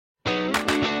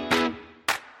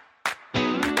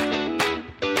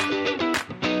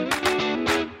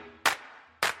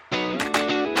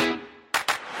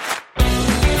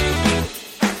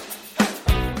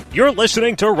You're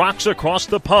listening to Rocks Across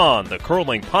the Pond, the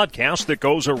curling podcast that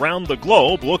goes around the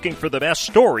globe looking for the best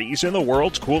stories in the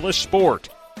world's coolest sport.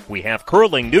 We have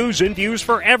curling news and views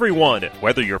for everyone,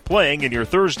 whether you're playing in your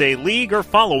Thursday league or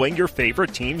following your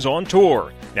favorite teams on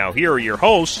tour. Now here are your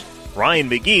hosts, Ryan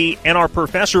McGee and our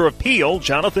Professor of Peel,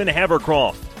 Jonathan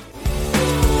Havercroft.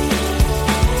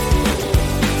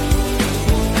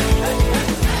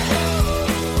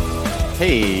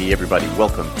 Hey everybody,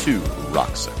 welcome to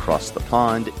Rocks Across the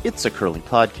Pond. It's a curling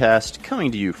podcast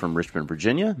coming to you from Richmond,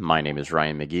 Virginia. My name is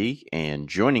Ryan McGee, and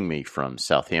joining me from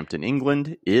Southampton,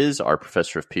 England is our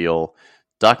Professor of Peel,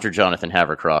 Dr. Jonathan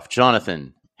Havercroft.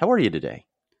 Jonathan, how are you today?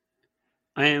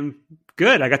 I am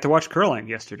good. I got to watch curling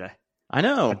yesterday. I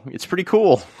know, it's pretty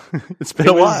cool. It's been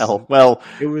a while. Well,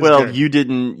 good. you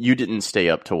didn't stay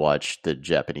up to watch the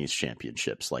Japanese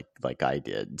championships like I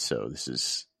did, so this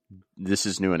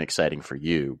is new and exciting for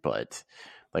you, but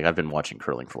like I've been watching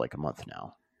curling for like a month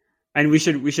now. And we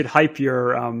should hype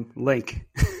your link.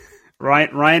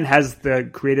 Ryan has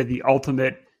created the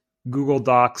ultimate Google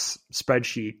Docs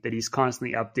spreadsheet that he's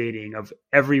constantly updating of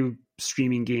every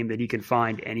streaming game that he can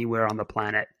find anywhere on the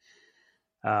planet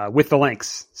with the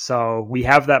links. So we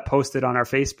have that posted on our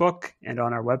Facebook and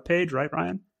on our webpage, right,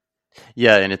 Ryan?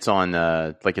 Yeah, and it's on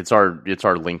it's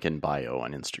our link in bio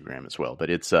on Instagram as well. But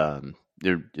it's a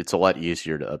lot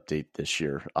easier to update this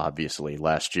year. Obviously,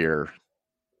 last year,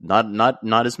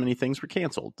 not as many things were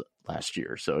canceled last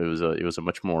year, so it was a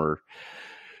much more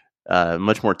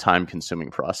time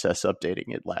consuming process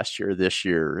updating it last year. This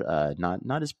year,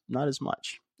 not as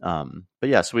much. But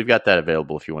yeah, so we've got that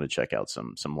available if you want to check out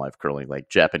some live curling, like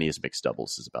Japanese mixed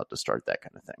doubles is about to start, that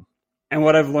kind of thing. And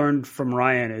what I've learned from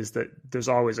Ryan is that there's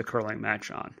always a curling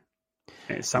match on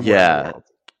somewhere in the world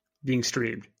being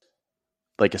streamed.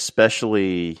 Like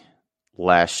especially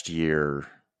last year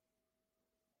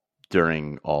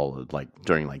during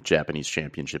Japanese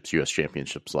championships, US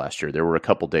championships last year, there were a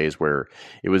couple days where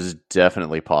it was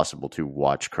definitely possible to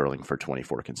watch curling for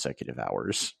 24 consecutive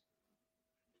hours.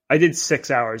 I did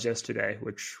 6 hours yesterday,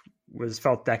 which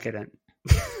felt decadent.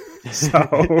 So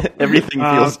everything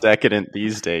feels decadent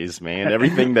these days, man.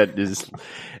 Everything that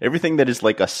is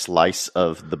like a slice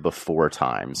of the before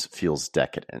times feels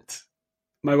decadent.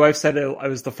 My wife said it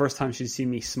was the first time she's seen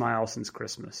me smile since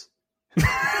Christmas.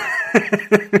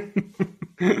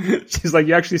 She's like,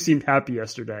 "You actually seemed happy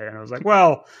yesterday," and I was like,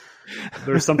 "Well,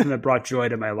 there's something that brought joy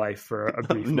to my life for a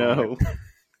brief moment."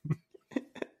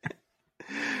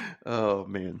 Oh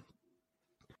man.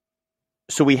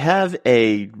 So we have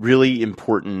a really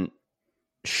important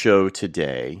show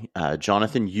today.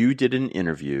 Jonathan, you did an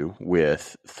interview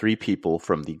with 3 people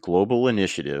from the Global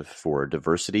Initiative for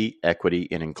Diversity, Equity,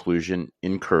 and Inclusion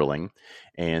in Curling.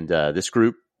 And this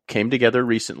group came together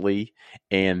recently,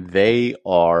 and they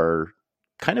are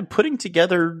kind of putting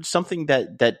together something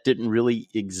that didn't really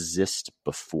exist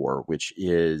before, which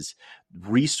is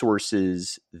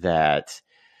resources that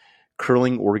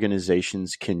curling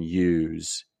organizations can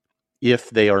use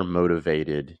if they are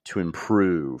motivated to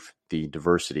improve the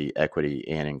diversity, equity,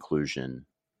 and inclusion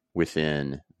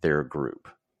within their group.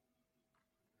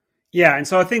 Yeah, and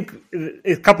so I think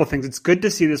a couple of things. It's good to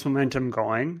see this momentum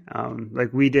going.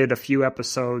 Like we did a few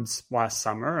episodes last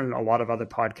summer, and a lot of other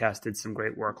podcasts did some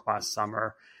great work last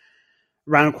summer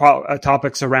around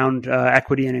topics around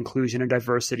equity and inclusion and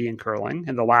diversity in curling,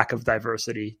 and the lack of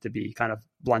diversity, to be kind of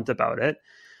blunt about it,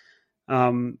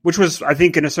 which was, I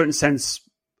think, in a certain sense,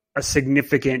 a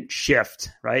significant shift,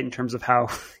 right? In terms of how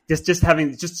just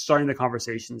starting the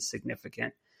conversation is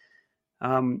significant.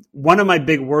 One of my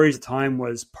big worries at the time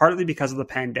was partly because of the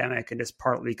pandemic and just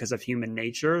partly because of human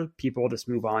nature. People just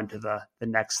move on to the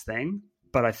next thing.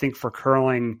 But I think for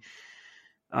curling,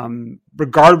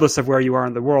 regardless of where you are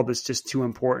in the world, it's just too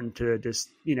important to just,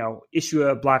 issue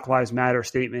a Black Lives Matter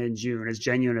statement in June, as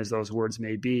genuine as those words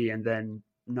may be, and then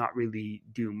not really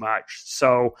do much.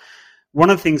 So one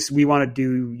of the things we want to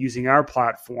do using our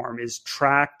platform is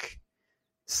track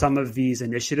some of these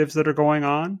initiatives that are going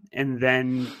on, and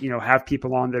then, have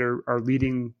people on that are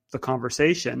leading the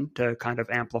conversation to kind of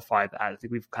amplify that. I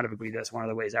think we've kind of agreed that's one of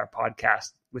the ways our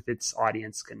podcast with its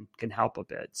audience can help a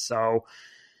bit. So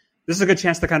this is a good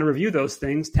chance to kind of review those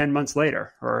things 10 months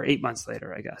later, or 8 months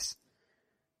later, I guess.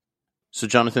 So,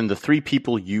 Jonathan, the 3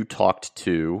 people you talked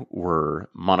to were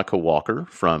Monica Walker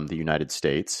from the United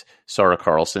States, Sarah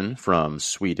Carlson from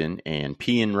Sweden, and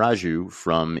P.N. Raju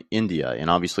from India. And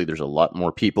obviously, there's a lot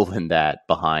more people than that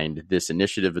behind this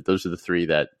initiative, but those are the 3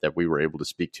 that we were able to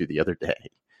speak to the other day.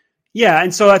 Yeah,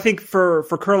 and so I think for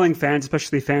curling fans,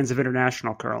 especially fans of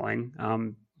international curling,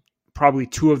 probably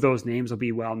two of those names will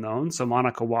be well known. So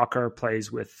Monica Walker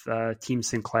plays with Team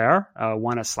Sinclair,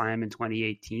 won a slam in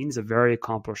 2018. Is a very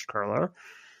accomplished curler.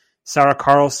 Sarah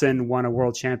Carlson won a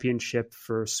world championship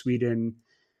for Sweden,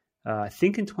 I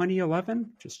think in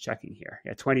 2011. Just checking here.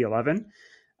 Yeah, 2011.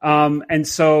 And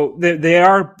so they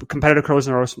are competitive curlers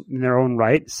in their own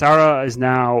right. Sarah is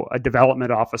now a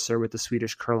development officer with the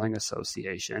Swedish Curling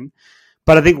Association.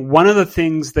 But I think one of the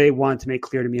things they wanted to make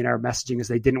clear to me in our messaging is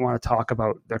they didn't want to talk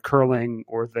about their curling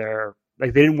or they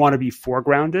didn't want to be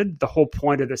foregrounded. The whole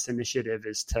point of this initiative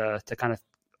is to kind of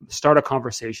start a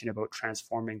conversation about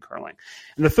transforming curling.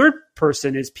 And the third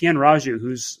person is P.N. Raju,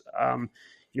 who's,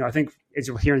 I think as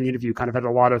you'll hear in the interview, kind of had a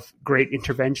lot of great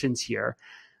interventions here.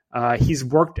 He's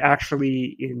worked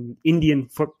actually in Indian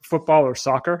football or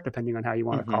soccer, depending on how you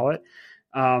want to call it.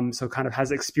 So kind of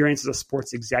has experience as a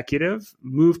sports executive,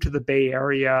 moved to the Bay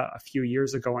Area a few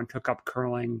years ago and took up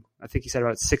curling, I think he said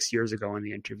about 6 years ago in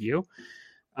the interview,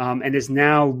 and is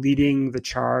now leading the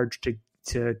charge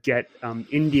to get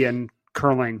Indian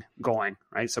curling going,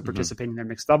 right? So participating in their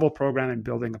mixed double program and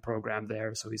building a program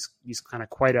there. So he's kind of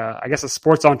quite a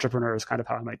sports entrepreneur is kind of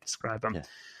how I might describe him.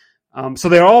 Yeah. So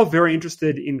they're all very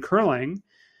interested in curling.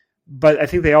 But I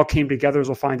think they all came together, as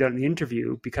we'll find out in the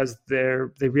interview, because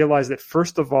they realized that,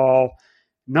 first of all,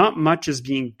 not much is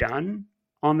being done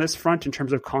on this front in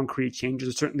terms of concrete changes.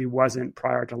 It certainly wasn't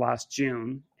prior to last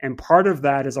June. And part of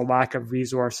that is a lack of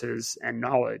resources and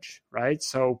knowledge, right?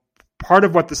 So part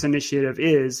of what this initiative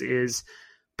is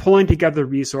pulling together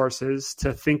resources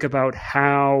to think about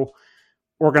how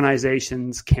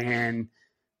organizations can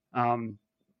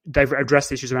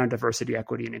address issues around diversity,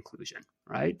 equity, and inclusion,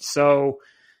 right? So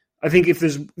I think if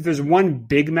there's one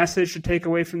big message to take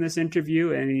away from this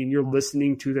interview, and you're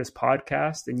listening to this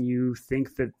podcast and you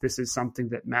think that this is something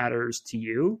that matters to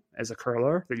you as a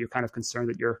curler, that you're kind of concerned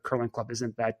that your curling club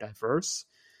isn't that diverse,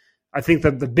 I think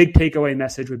that the big takeaway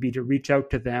message would be to reach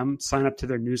out to them, sign up to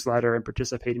their newsletter, and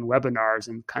participate in webinars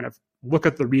and kind of look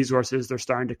at the resources they're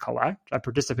starting to collect. I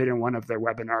participated in one of their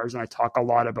webinars, and I talk a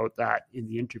lot about that in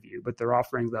the interview, but they're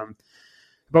offering them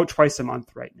about twice a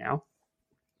month right now.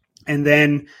 And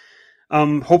then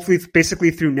hopefully, basically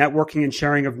through networking and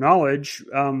sharing of knowledge,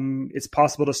 it's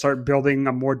possible to start building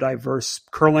a more diverse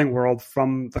curling world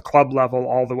from the club level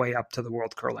all the way up to the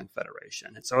World Curling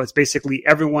Federation. And so it's basically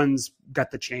everyone's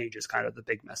got the change is kind of the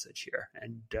big message here.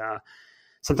 And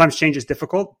sometimes change is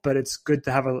difficult, but it's good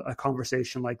to have a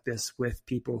conversation like this with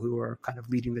people who are kind of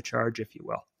leading the charge, if you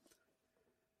will.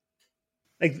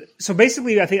 So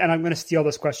basically, I think, and I'm going to steal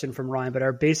this question from Ryan, but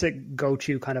our basic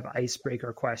go-to kind of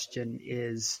icebreaker question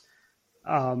is,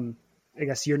 I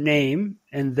guess, your name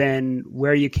and then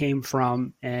where you came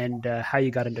from and how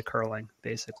you got into curling,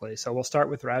 basically. So we'll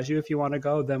start with Raju if you want to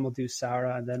go, then we'll do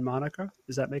Sarah and then Monica.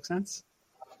 Does that make sense?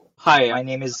 Hi, my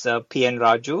name is P.N.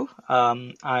 Raju.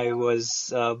 I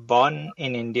was born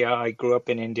in India. I grew up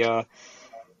in India.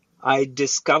 I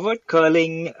discovered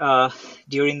curling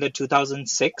during the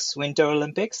 2006 Winter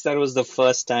Olympics. That was the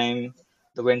first time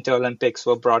the Winter Olympics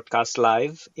were broadcast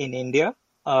live in India.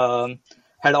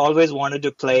 Had always wanted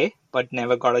to play, but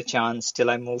never got a chance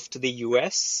till I moved to the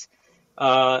US.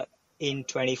 In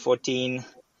 2014,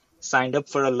 signed up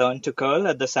for a Learn to Curl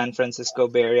at the San Francisco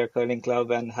Bay Area Curling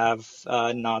Club and have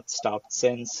not stopped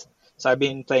since. So I've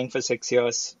been playing for 6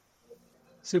 years.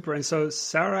 Super. And so,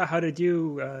 Sarah, how did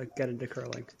you get into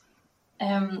curling?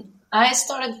 I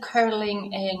started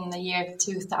curling in the year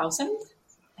 2000,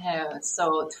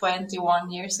 so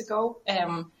 21 years ago.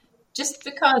 Just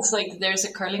because there's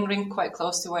a curling rink quite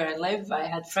close to where I live. I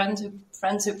had friends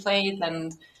who played,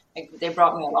 and they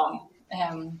brought me along.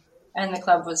 And the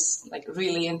club was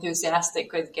really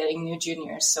enthusiastic with getting new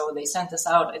juniors, so they sent us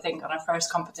out, I think, on our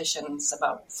first competitions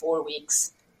about 4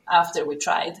 weeks after we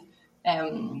tried.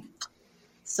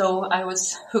 So I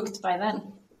was hooked by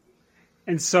then.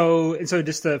 And so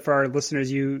just for our listeners,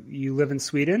 you live in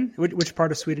Sweden. Which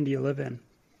part of Sweden do you live in?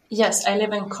 Yes, I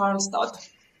live in Karlstad.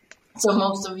 So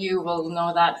most of you will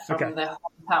know that from the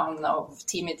hometown of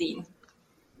Team Edin.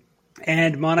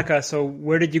 And Monica, so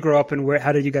where did you grow up and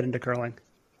how did you get into curling?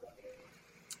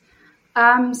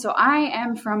 So I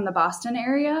am from the Boston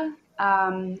area.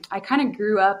 I kind of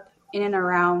grew up in and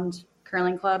around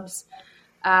curling clubs.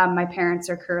 My parents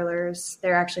are curlers.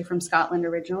 They're actually from Scotland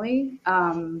originally.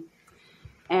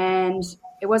 And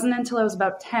it wasn't until I was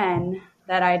about 10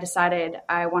 that I decided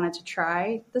I wanted to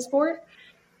try the sport.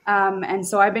 And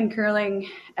so I've been curling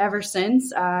ever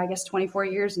since, I guess 24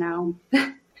 years now.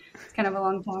 It's kind of a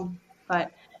long time.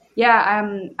 But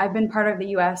yeah, I've been part of the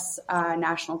U.S.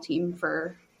 National team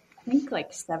for, I think,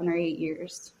 7 or 8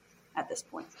 years at this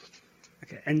point.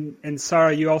 Okay, and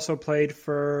Sarah, you also played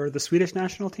for the Swedish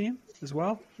national team as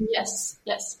well? Yes.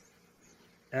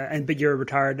 But you're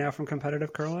retired now from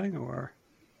competitive curling, or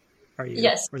are you?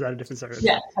 Yes. Or is that a different service?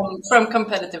 Yeah, from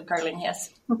competitive curling,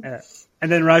 yes.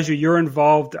 And then Raju, you're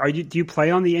involved. Do you play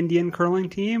on the Indian curling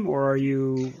team, or are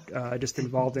you just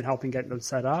involved in helping get them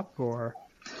set up? Or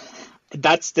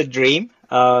That's the dream.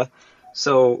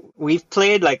 So we've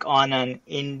played like on an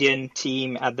Indian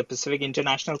team at the Pacific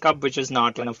International Cup, which is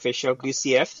not an official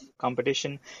WCF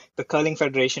competition. The Curling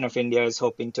Federation of India is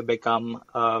hoping to become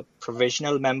a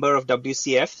provisional member of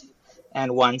WCF.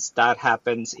 And once that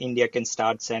happens, India can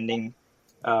start sending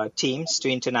teams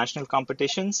to international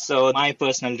competitions. So my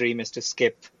personal dream is to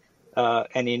skip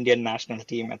an Indian national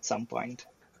team at some point.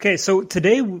 Okay, so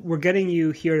today we're getting you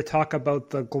here to talk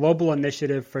about the Global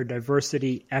Initiative for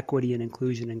Diversity, Equity, and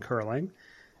Inclusion in Curling.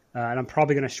 And I'm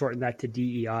probably going to shorten that to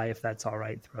DEI if that's all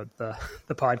right throughout the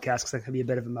podcast, because that can be a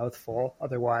bit of a mouthful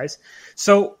otherwise.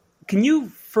 So can you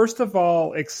first of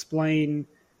all explain,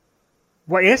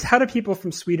 well, I guess, how do people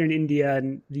from Sweden, India,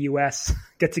 and the US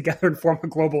get together and form a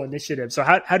global initiative? So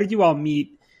how did you all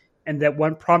meet, and that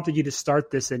what prompted you to start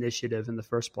this initiative in the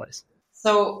first place?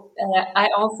 So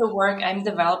I'm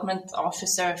development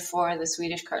officer for the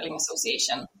Swedish Curling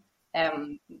Association.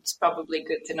 It's probably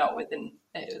good to know within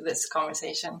this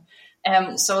conversation.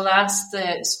 So last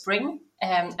spring,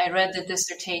 I read the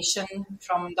dissertation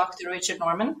from Dr. Richard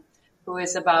Norman, who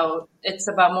is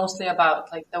mostly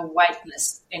about like the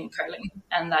whiteness in curling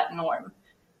and that norm.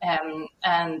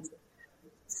 And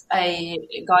I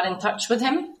got in touch with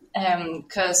him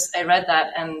because I read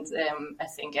that, and I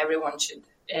think everyone should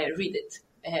read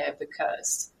it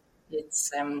because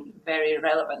it's very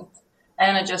relevant.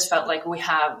 And I just felt like we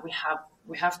have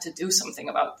to do something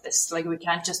about this. Like, we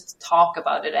can't just talk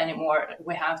about it anymore.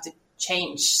 We have to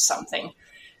change something.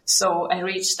 So I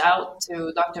reached out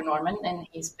to Dr. Norman, and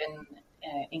he's been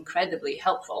incredibly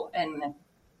helpful in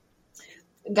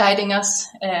guiding us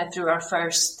through our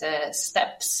first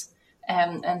steps.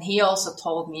 And he also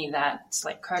told me that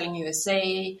like Curling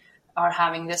USA are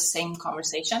having this same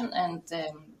conversation, and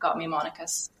got me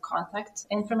Monica's contact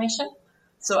information.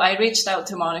 So I reached out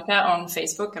to Monica on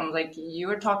Facebook, and I'm like, you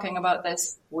are talking about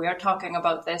this. We are talking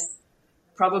about this.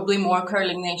 Probably more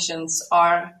curling nations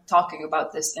are talking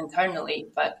about this internally,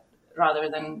 but rather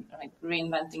than like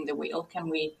reinventing the wheel, can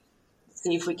we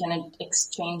see if we can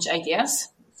exchange ideas?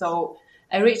 So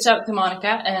I reached out to Monica,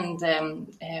 and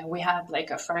we had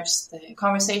like a first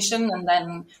conversation, and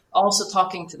then also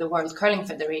talking to the World Curling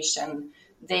Federation.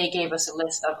 They gave us a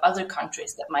list of other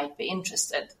countries that might be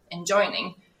interested in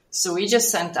joining. So we just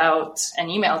sent out an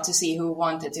email to see who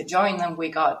wanted to join, and we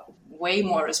got way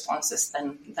more responses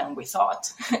than we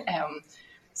thought.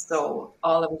 So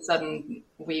all of a sudden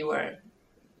we were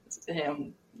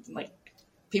like,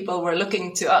 people were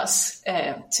looking to us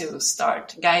to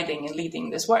start guiding and leading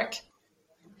this work.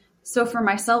 So for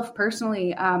myself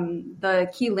personally, the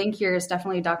key link here is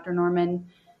definitely Dr. Norman.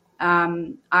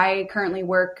 I currently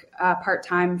work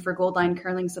part-time for Goldline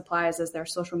Curling Supplies as their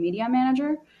social media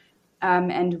manager.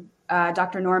 And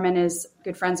Dr. Norman is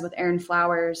good friends with Aaron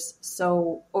Flowers.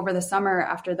 So over the summer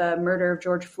after the murder of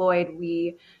George Floyd,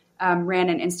 we ran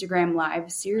an Instagram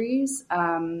live series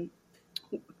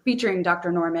featuring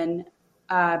Dr. Norman,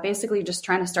 basically just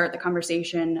trying to start the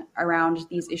conversation around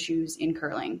these issues in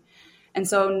curling. And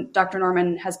so Dr.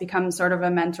 Norman has become sort of a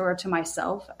mentor to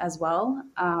myself as well.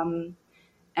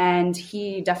 And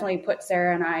he definitely put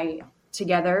Sarah and I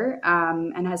together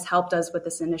and has helped us with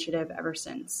this initiative ever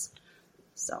since.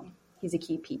 So he's a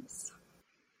key piece.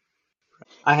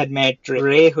 I had met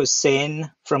Ray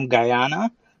Hussein from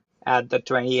Guyana at the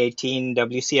 2018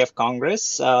 WCF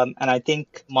Congress. And I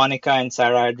think Monica and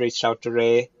Sarah had reached out to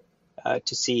Ray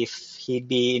to see if he'd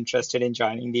be interested in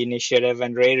joining the initiative.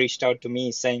 And Ray reached out to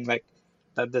me saying like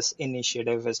that this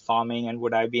initiative is forming and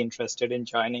would I be interested in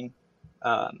joining?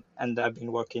 And I've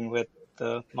been working with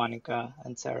Monica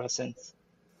and Sarah since.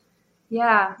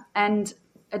 Yeah. And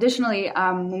additionally,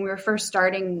 when we were first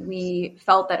starting, we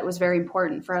felt that it was very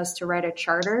important for us to write a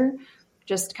charter,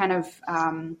 just kind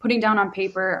of putting down on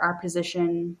paper our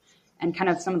position and kind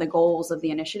of some of the goals of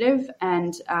the initiative.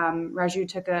 And Raju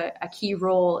took a key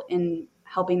role in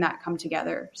helping that come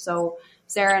together. So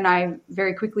Sarah and I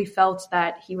very quickly felt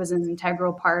that he was an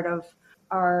integral part of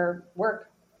our work.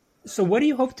 So what do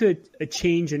you hope to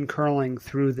change in curling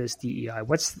through this DEI?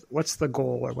 What's the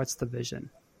goal, or what's the vision?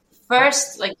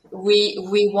 First, like we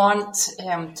want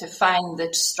to find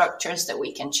the structures that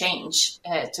we can change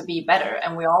to be better,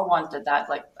 and we all wanted that.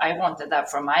 Like I wanted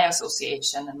that for my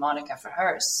association, and Monica for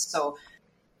hers. So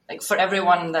like for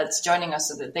everyone that's joining us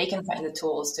so that they can find the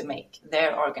tools to make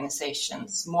their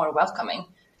organizations more welcoming.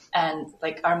 And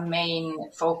like our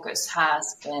main focus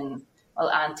has been, well,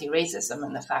 anti-racism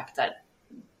and the fact that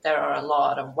there are a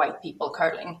lot of white people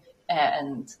curling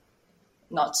and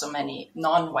not so many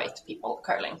non-white people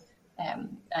curling.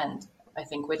 And I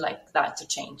think we'd like that to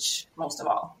change most of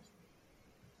all.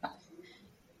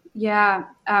 Yeah,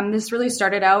 this really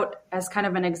started out as kind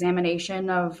of an examination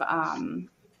of,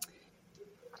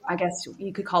 I guess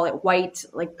you could call it white,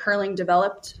 like curling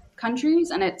developed countries.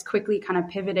 And it's quickly kind of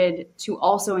pivoted to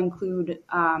also include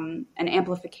an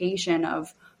amplification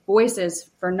of voices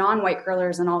for non-white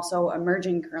curlers and also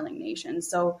emerging curling nations.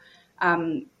 So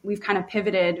we've kind of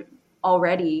pivoted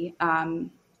already.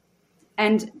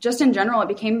 And just in general, it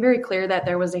became very clear that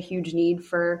there was a huge need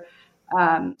for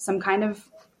some kind of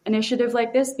initiative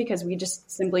like this, because we just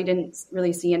simply didn't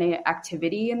really see any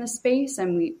activity in the space.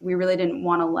 And we really didn't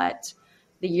want to let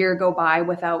the year go by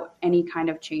without any kind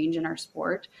of change in our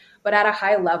sport. But at a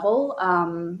high level,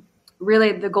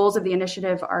 really the goals of the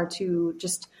initiative are to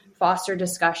just foster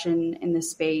discussion in the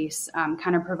space,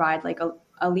 kind of provide like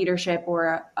a leadership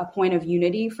or a point of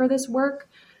unity for this work.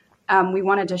 We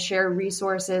wanted to share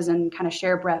resources and kind of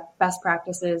share best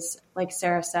practices. Like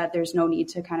Sarah said, there's no need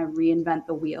to kind of reinvent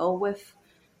the wheel with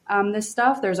this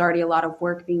stuff. There's already a lot of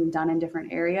work being done in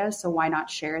different areas, so why not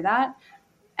share that?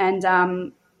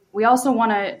 And we also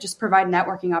want to just provide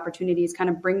networking opportunities, kind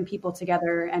of bring people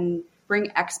together and bring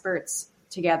experts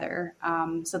together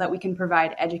so that we can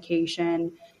provide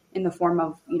education in the form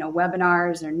of,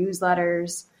 webinars or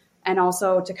newsletters, and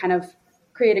also to kind of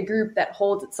create a group that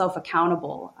holds itself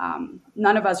accountable.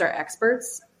 None of us are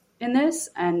experts in this,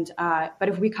 but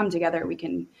if we come together, we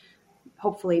can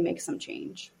hopefully make some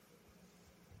change.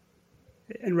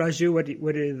 And Raju,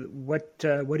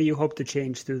 what do you hope to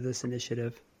change through this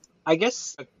initiative? I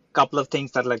guess a couple of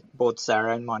things that like both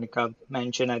Sarah and Monica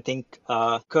mentioned. I think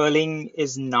curling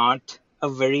is not a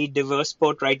very diverse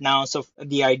sport right now. So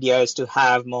the idea is to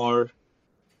have more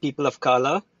people of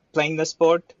color playing the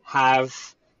sport, have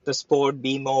the sport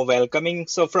be more welcoming.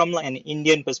 So from an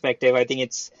Indian perspective, I think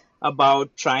it's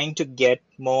about trying to get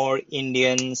more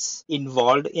Indians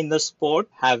involved in the sport,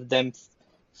 have them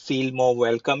feel more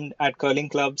welcomed at curling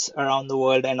clubs around the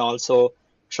world, and also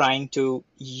trying to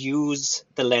use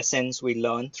the lessons we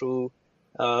learn through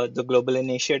the global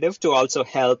initiative to also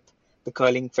help the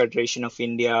Curling Federation of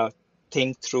India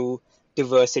think through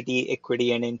diversity,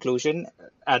 equity, and inclusion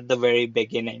at the very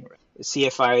beginning.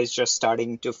 CFI is just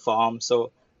starting to form,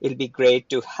 so it'll be great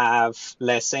to have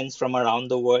lessons from around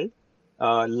the world,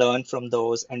 learn from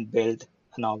those, and build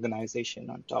an organization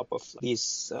on top of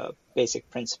these basic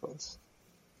principles.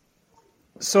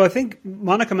 So I think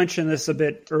Monica mentioned this a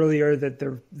bit earlier, that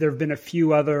there have been a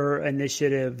few other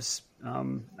initiatives,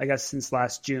 I guess, since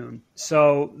last June.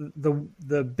 So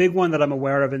the big one that I'm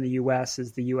aware of in the U.S.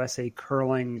 is the USA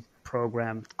Curling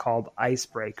program called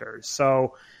Icebreakers.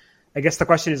 So I guess the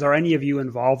question is, are any of you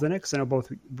involved in it? Because I know both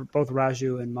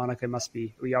Raju and Monica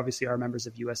we obviously are members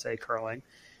of USA Curling.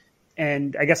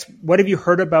 And I guess, what have you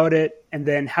heard about it? And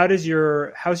then how's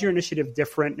your initiative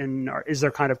different? And is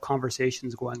there kind of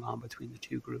conversations going on between the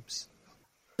two groups?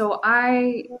 So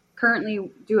I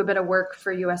currently do a bit of work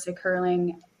for USA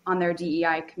Curling on their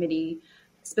DEI committee.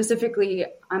 Specifically,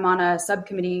 I'm on a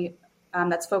subcommittee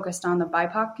that's focused on the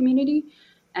BIPOC community.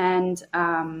 And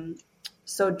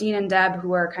so Dean and Deb,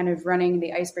 who are kind of running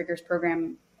the Icebreakers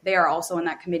program, they are also in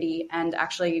that committee. And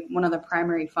actually, one of the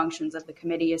primary functions of the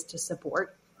committee is to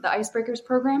support the Icebreakers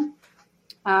program.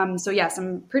 So yes,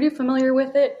 I'm pretty familiar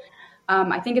with it.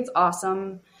 I think it's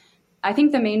awesome. I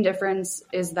think the main difference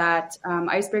is that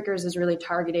Icebreakers is really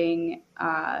targeting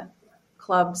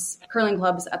curling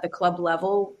clubs at the club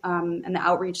level, and the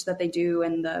outreach that they do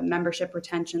and the membership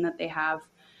retention that they have.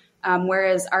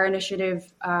 Whereas our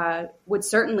initiative would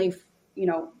certainly,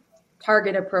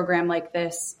 target a program like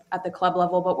this at the club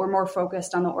level, but we're more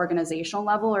focused on the organizational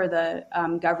level or the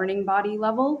governing body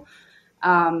level.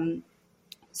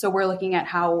 So we're looking at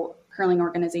how curling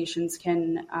organizations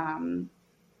can,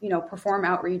 perform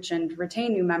outreach and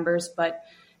retain new members, but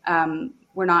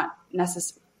we're not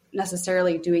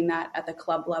necessarily doing that at the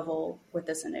club level with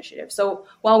this initiative. So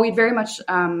while we very much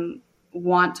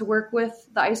want to work with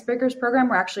the Icebreakers program,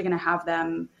 we're actually going to have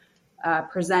them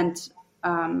present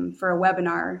for a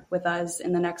webinar with us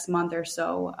in the next month or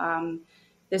so.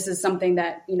 This is something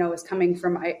that, is coming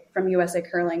from USA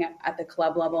Curling at the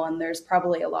club level, and there's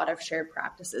probably a lot of shared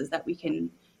practices that we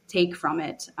can take from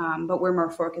it, but we're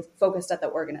more focused at the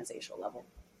organizational level.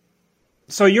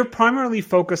 So you're primarily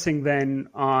focusing then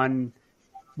on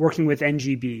working with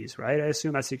NGBs, right? I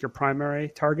assume that's like your primary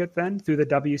target then through the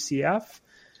WCF.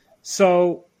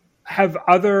 So have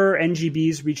other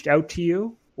NGBs reached out to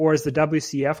you, or has the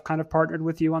WCF kind of partnered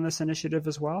with you on this initiative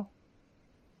as well?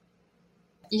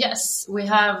 Yes, we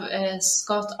have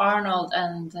Scott Arnold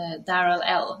and Daryl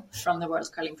L. from the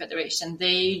World Curling Federation.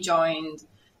 They joined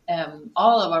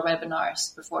all of our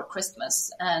webinars before Christmas,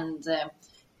 and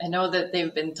I know that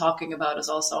they've been talking about us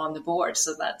also on the board,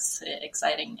 so that's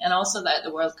exciting. And also that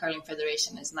the World Curling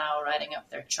Federation is now writing up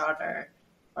their charter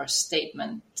or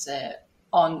statement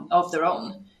of their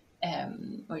own,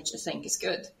 which I think is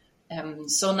good.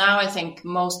 So now I think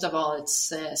most of all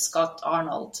it's Scott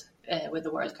Arnold with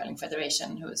the World Curling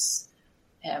Federation who's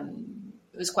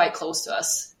quite close to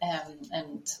us,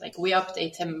 and like we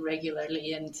update him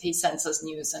regularly, and he sends us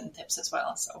news and tips as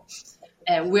well. So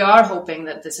we are hoping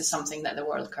that this is something that the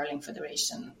World Curling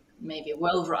Federation maybe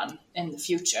will run in the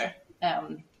future.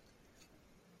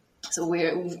 So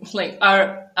we're like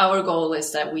our goal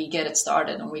is that we get it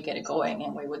started and we get it going,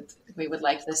 and we would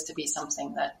like this to be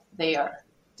something that they are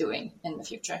doing in the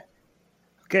future.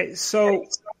 Okay, so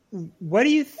what do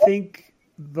you think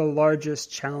the largest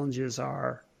challenges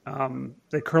are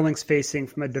that curling's facing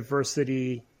from a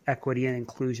diversity, equity, and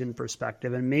inclusion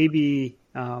perspective? And maybe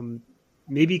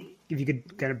if you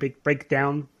could kind of break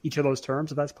down each of those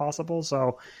terms, if that's possible.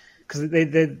 So, because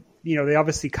they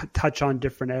obviously touch on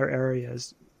different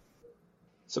areas.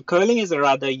 So curling is a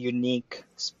rather unique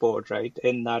sport, right?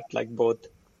 In that, like, both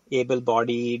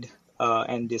able-bodied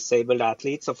and disabled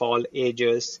athletes of all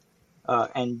ages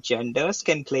and genders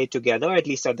can play together, at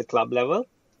least at the club level.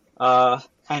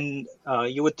 And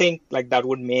you would think like that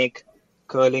would make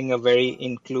curling a very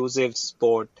inclusive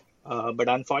sport. But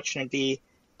unfortunately,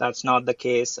 that's not the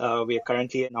case. We are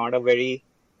currently not a very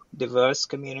diverse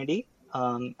community.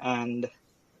 And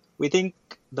we think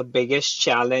the biggest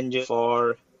challenge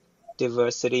for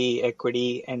diversity,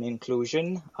 equity, and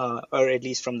inclusion, or at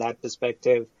least from that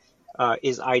perspective,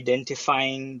 is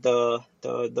identifying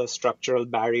the structural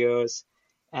barriers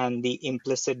and the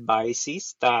implicit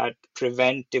biases that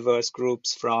prevent diverse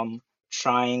groups from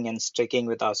trying and sticking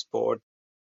with our sport.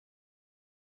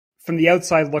 From the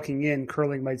outside looking in,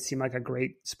 curling might seem like a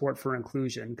great sport for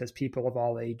inclusion because people of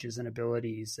all ages and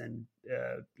abilities, and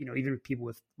even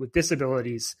people with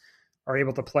disabilities, are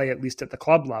able to play at least at the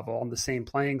club level on the same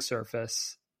playing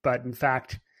surface. But in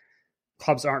fact,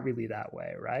 clubs aren't really that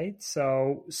way, right?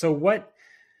 So what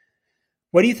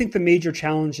do you think the major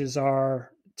challenges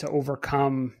are to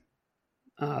overcome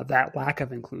that lack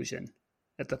of inclusion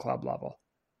at the club level?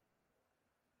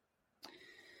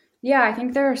 Yeah, I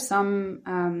think there are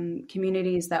some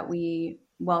communities that we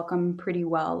welcome pretty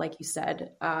well. Like you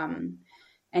said,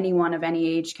 anyone of any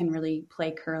age can really play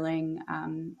curling.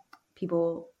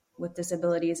 People with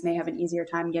disabilities may have an easier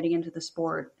time getting into the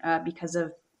sport because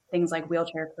of things like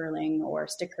wheelchair curling or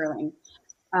stick curling.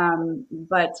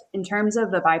 But in terms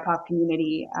of the BIPOC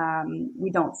community,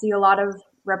 we don't see a lot of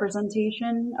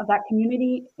representation of that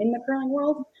community in the curling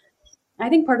world. I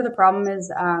think part of the problem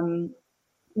is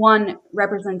one,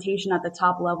 representation at the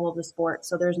top level of the sport.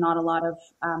 So there's not a lot of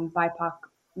BIPOC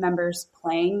members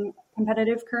playing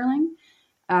competitive curling.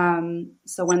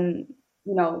 So when,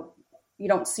 you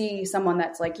don't see someone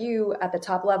that's like you at the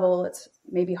top level, it's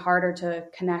maybe harder to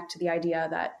connect to the idea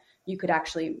that you could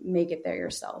actually make it there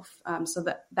yourself. So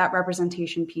that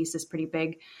representation piece is pretty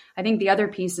big. I think the other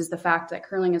piece is the fact that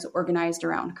curling is organized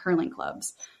around curling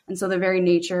clubs. And so the very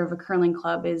nature of a curling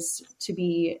club is to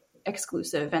be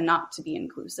exclusive and not to be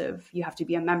inclusive. You have to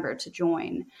be a member to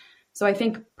join. So I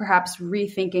think perhaps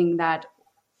rethinking that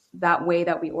way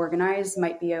that we organize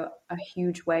might be a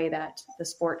huge way that the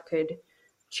sport could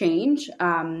change,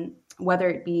 whether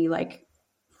it be like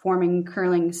forming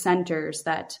curling centers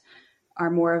that are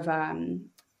more of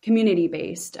community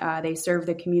based. They serve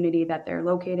the community that they're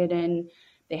located in.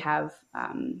 They have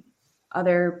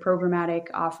other programmatic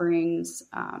offerings.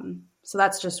 So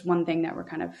that's just one thing that we're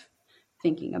kind of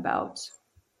thinking about.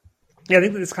 Yeah, I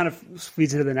think this kind of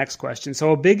feeds into the next question.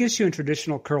 So a big issue in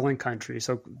traditional curling countries.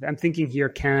 So I'm thinking here,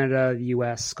 Canada, the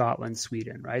US, Scotland,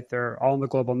 Sweden, right? They're all in the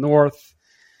global north.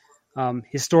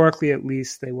 Historically, at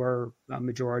least, they were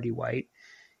majority white.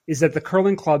 Is that the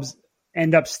curling clubs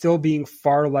end up still being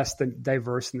far less than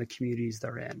diverse in the communities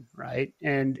they're in, right?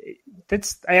 And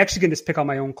I actually can just pick on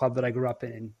my own club that I grew up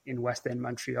in West End,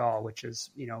 Montreal, which is,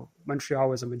 Montreal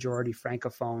was a majority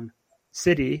Francophone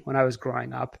city when I was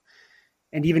growing up.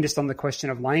 And even just on the question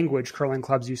of language, curling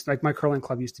clubs my curling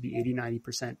club used to be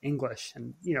 80-90% English.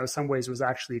 And, in some ways was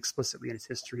actually explicitly in its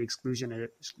history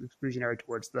exclusionary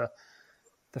towards the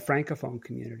Francophone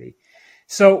community.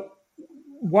 So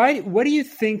what do you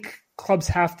think clubs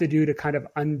have to do to kind of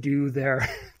undo their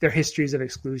histories of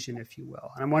exclusion, if you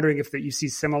will? And I'm wondering if that you see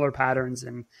similar patterns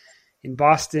in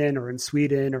Boston or in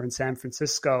Sweden or in San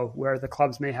Francisco, where the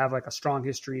clubs may have like a strong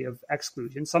history of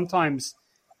exclusion, sometimes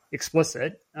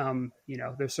explicit.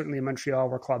 There's certainly in Montreal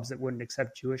were clubs that wouldn't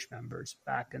accept Jewish members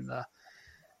back in the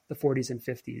 40s and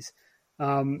 50s.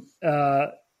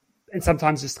 And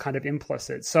sometimes just kind of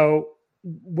implicit. So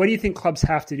what do you think clubs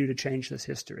have to do to change this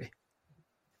history?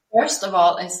 First of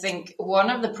all, I think one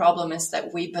of the problems is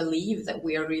that we believe that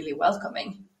we are really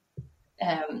welcoming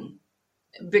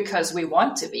because we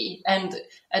want to be. And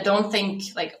I don't think,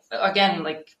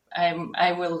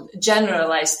 I will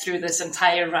generalize through this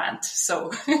entire rant.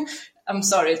 So I'm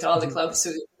sorry to all the clubs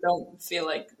who don't feel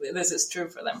like this is true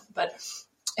for them. But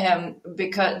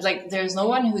because there's no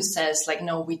one who says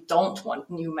no, we don't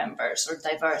want new members or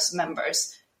diverse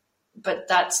members, but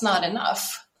that's not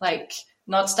enough.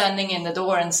 Not standing in the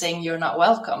door and saying you're not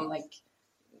welcome,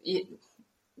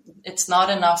 it's not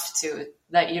enough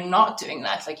that you're not doing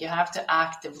that. You have to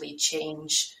actively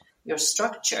change your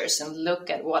structures and look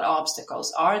at what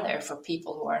obstacles are there for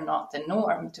people who are not the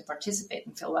norm to participate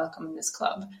and feel welcome in this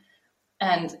club.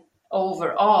 And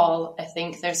overall, I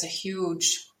think there's a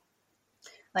huge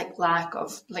lack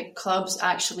of clubs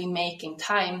actually making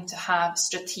time to have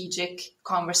strategic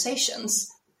conversations.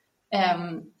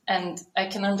 And I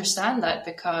can understand that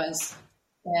because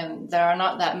there are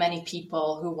not that many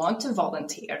people who want to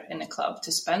volunteer in a club,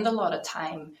 to spend a lot of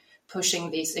time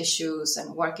pushing these issues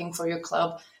and working for your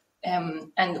club.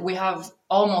 And we have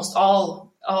almost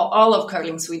all of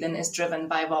Curling Sweden is driven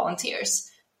by volunteers.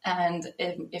 And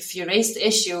if you raise the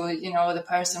issue, the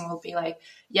person will be like,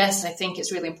 yes, I think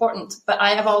it's really important, but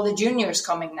I have all the juniors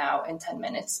coming now in 10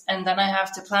 minutes. And then I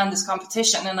have to plan this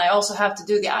competition and I also have to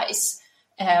do the ice.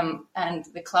 And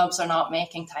the clubs are not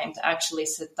making time to actually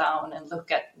sit down and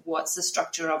look at what's the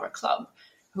structure of our club,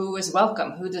 who is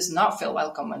welcome, who does not feel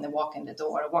welcome when they walk in the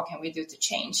door, what can we do to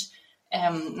change?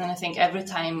 And I think every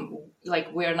time,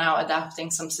 we're now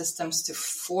adapting some systems to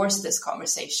force this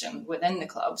conversation within the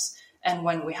clubs. And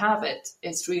when we have it,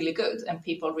 it's really good and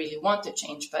people really want to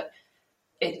change, but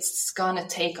it's going to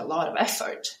take a lot of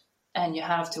effort and you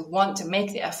have to want to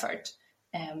make the effort.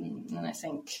 And I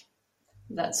think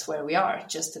that's where we are,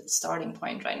 just at the starting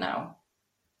point right now.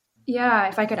 Yeah,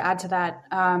 if I could add to that,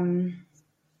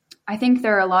 I think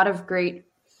there are a lot of great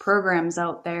programs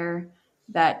out there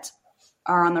that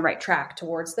are on the right track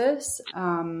towards this.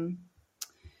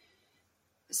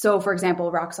 So, for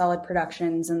example, Rock Solid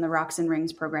Productions and the Rocks and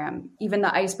Rings program, even the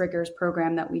Icebreakers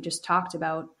program that we just talked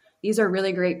about, these are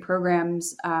really great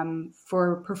programs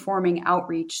for performing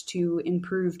outreach to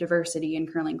improve diversity in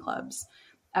curling clubs.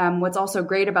 What's also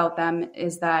great about them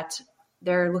is that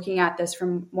they're looking at this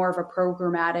from more of a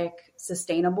programmatic,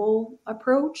 sustainable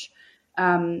approach.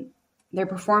 They're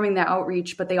performing the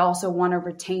outreach, but they also want to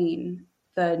retain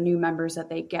the new members that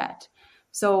they get.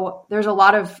 So there's a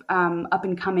lot of up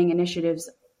and coming initiatives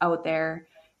out there.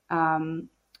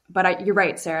 But you're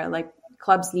right, Sarah,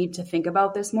 clubs need to think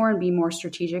about this more and be more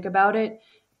strategic about it.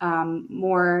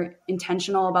 More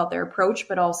intentional about their approach,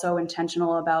 but also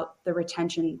intentional about the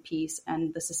retention piece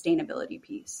and the sustainability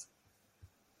piece.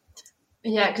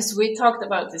 Yeah, because we talked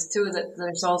about this too, that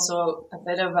there's also a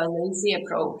bit of a lazy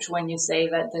approach when you say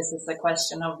that this is a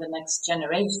question of the next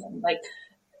generation.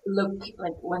 Look,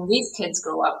 when these kids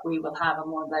grow up, we will have a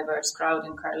more diverse crowd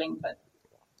in curling, but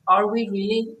are we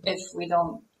really, if we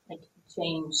don't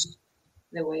change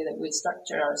the way that we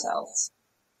structure ourselves?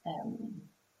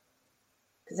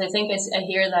 Because I think I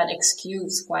hear that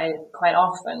excuse quite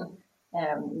often,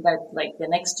 that the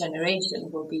next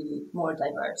generation will be more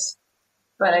diverse.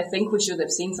 But I think we should have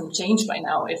seen some change by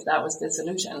now if that was the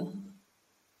solution.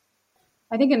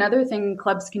 I think another thing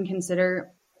clubs can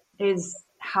consider is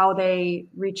how they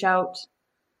reach out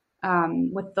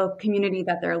with the community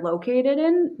that they're located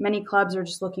in. Many clubs are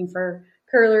just looking for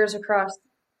curlers across,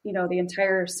 the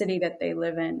entire city that they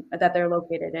live in, that they're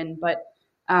located in. But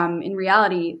in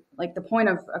reality, the point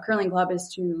of a curling club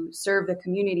is to serve the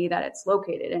community that it's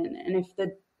located in. And if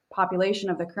the population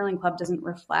of the curling club doesn't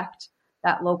reflect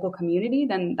that local community,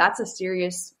 then that's a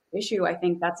serious issue. I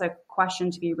think that's a question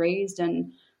to be raised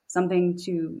and something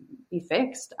to be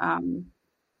fixed.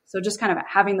 So just kind of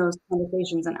having those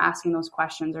conversations and asking those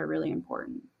questions are really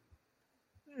important.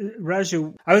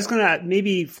 Raju, I was going to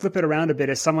maybe flip it around a bit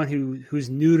as someone who's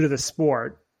new to the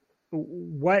sport.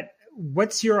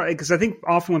 What's your, because I think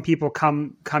often when people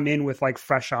come in with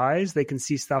fresh eyes, they can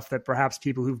see stuff that perhaps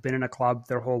people who've been in a club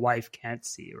their whole life can't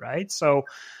see, right? So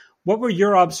what were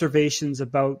your observations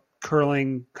about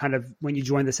curling kind of when you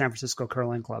joined the San Francisco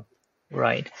Curling Club?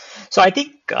 Right. So I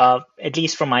think, at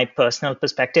least from my personal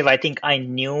perspective, I think I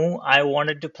knew I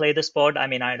wanted to play the sport. I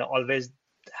mean, I'd always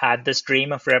had this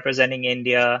dream of representing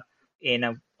India in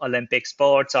an Olympic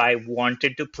sport, so I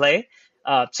wanted to play.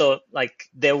 So like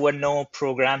there were no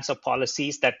programs or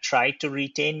policies that tried to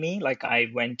retain me. Like I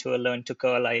went to a Learn to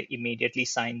Curl, I immediately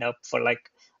signed up for like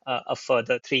a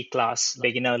further 3-class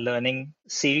beginner learning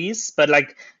series. But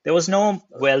like there was no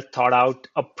well thought out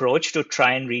approach to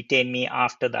try and retain me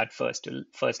after that first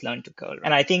Learn to Curl.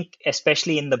 And I think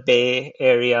especially in the Bay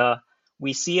Area,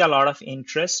 we see a lot of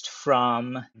interest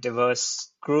from diverse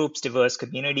groups, diverse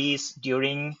communities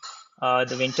during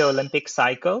the Winter Olympic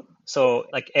cycle. So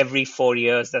like every 4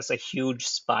 years, there's a huge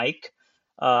spike.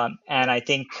 And I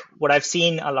think what I've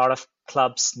seen a lot of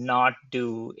clubs not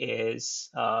do is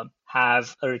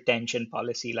have a retention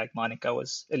policy like Monica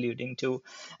was alluding to.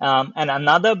 And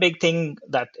another big thing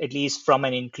that, at least from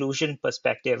an inclusion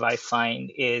perspective, I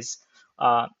find is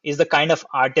the kind of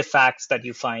artifacts that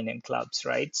you find in clubs,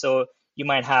 right? So you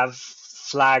might have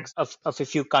flags of a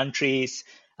few countries.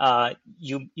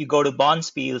 You go to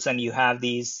bonspiels and you have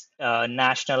these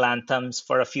national anthems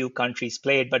for a few countries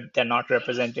played, but they're not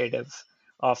representative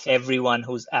of everyone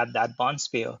who's at that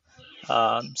bonspiel.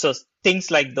 So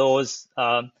things like those,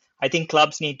 I think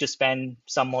clubs need to spend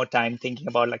some more time thinking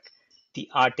about like the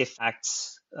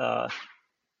artifacts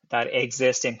that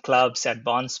exist in clubs at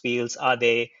bonspiels. Are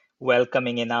they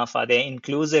welcoming enough? Are they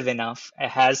inclusive enough?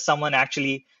 Has someone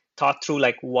actually thought through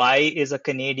like why is a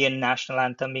Canadian national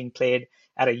anthem being played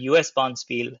at a US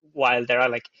bonspiel while there are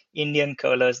like Indian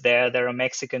curlers there are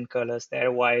Mexican curlers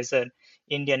there? Why is an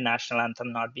Indian national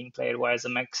anthem not being played? Why is a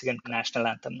Mexican national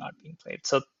anthem not being played?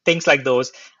 So things like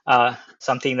those,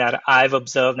 something that I've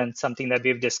observed and something that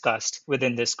we've discussed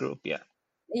within this group. Yeah.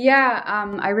 Yeah,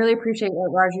 I really appreciate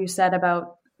what Raju said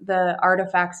about the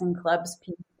artifacts and clubs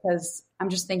piece, because I'm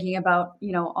just thinking about,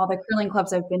 all the curling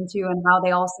clubs I've been to and how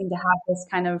they all seem to have this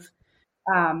kind of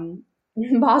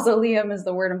mausoleum is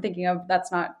the word I'm thinking of.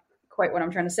 That's not quite what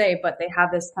I'm trying to say, but they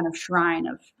have this kind of shrine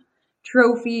of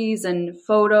trophies and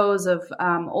photos of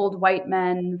old white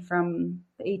men from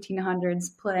the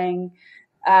 1800s playing.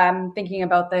 Thinking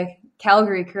about the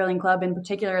Calgary Curling Club in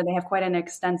particular, they have quite an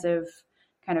extensive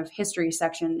kind of history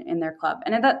section in their club.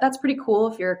 And that's pretty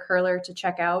cool if you're a curler to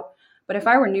check out. But if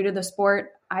I were new to the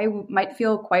sport, I might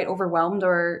feel quite overwhelmed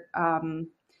or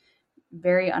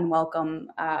very unwelcome,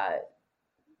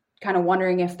 kind of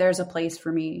wondering if there's a place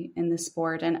for me in this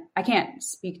sport. And I can't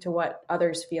speak to what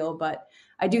others feel, but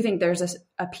I do think there's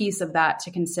a piece of that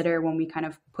to consider when we kind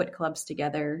of put clubs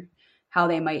together, how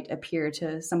they might appear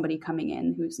to somebody coming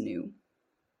in who's new.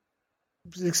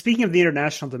 Speaking of the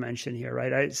international dimension here,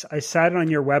 right? I sat on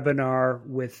your webinar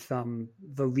with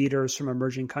the leaders from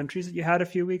emerging countries that you had a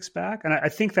few weeks back. And I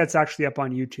think that's actually up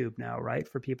on YouTube now, right?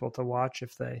 For people to watch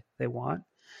if they want.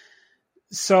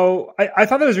 So I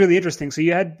thought that was really interesting. So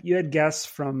you had guests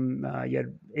from, you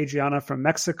had Adriana from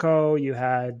Mexico, you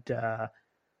had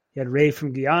Ray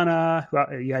from Guyana,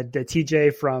 you had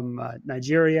TJ from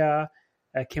Nigeria,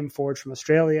 Kim Ford from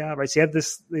Australia, right? So you had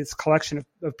this collection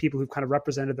of people who've kind of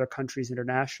represented their countries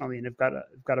internationally and have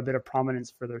got a bit of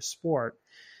prominence for their sport.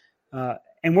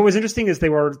 And what was interesting is they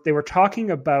were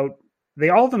talking about,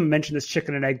 all of them mentioned this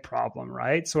chicken and egg problem,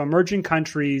 right? So emerging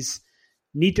countries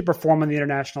need to perform on the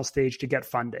international stage to get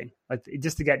funding, like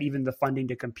just to get even the funding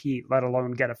to compete, let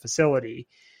alone get a facility.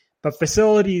 But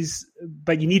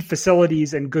you need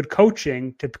facilities and good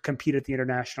coaching to compete at the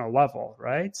international level,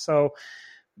 right? So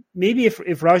maybe if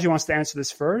Raju wants to answer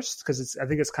this first, because I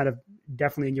think it's kind of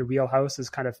definitely in your wheelhouse, is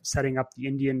kind of setting up the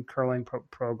Indian curling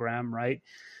program, right?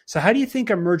 So how do you think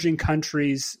emerging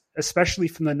countries, especially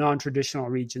from the non-traditional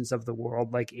regions of the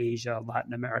world like Asia,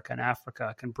 Latin America, and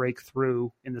Africa, can break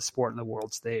through in the sport and the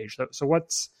world stage? So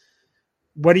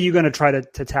what are you going to try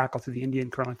to tackle through the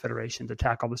Indian Curling Federation to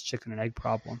tackle this chicken and egg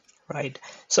problem? Right.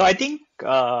 So I think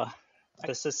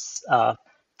this is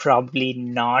probably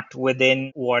not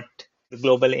within what the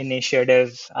global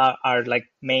initiative are like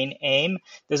main aim.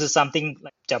 This is something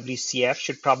like WCF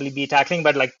should probably be tackling.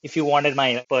 But like if you wanted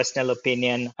my personal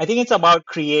opinion, I think it's about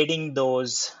creating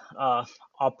those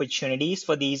opportunities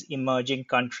for these emerging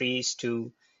countries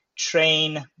to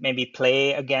train, maybe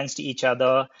play against each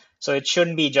other. So it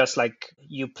shouldn't be just like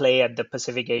you play at the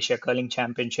Pacific Asia Curling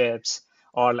Championships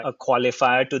or like a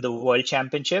qualifier to the World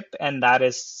Championship. And that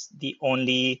is the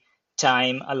only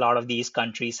time a lot of these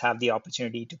countries have the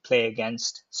opportunity to play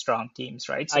against strong teams,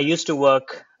 right? So I used to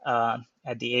work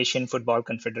at the Asian Football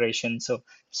Confederation, so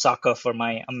soccer for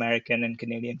my American and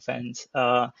Canadian fans.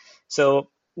 So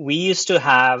we used to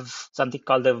have something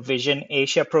called the Vision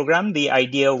Asia program. The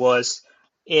idea was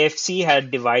AFC had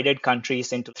divided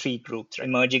countries into three groups: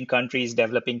 emerging countries,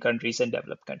 developing countries, and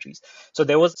developed countries. So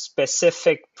there was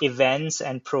specific events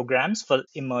and programs for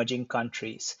emerging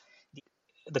countries.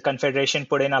 The Confederation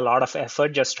put in a lot of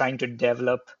effort just trying to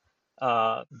develop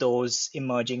those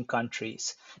emerging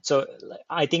countries. So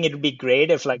I think it would be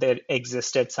great if there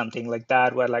existed something like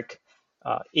that where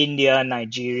India,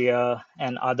 Nigeria,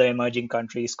 and other emerging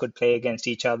countries could play against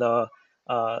each other.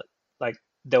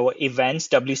 There were events,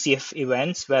 WCF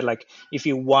events, where if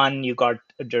you won, you got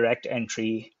a direct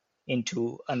entry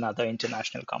into another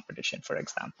international competition, for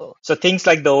example. So things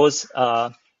like those,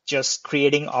 just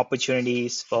creating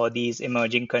opportunities for these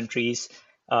emerging countries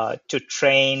to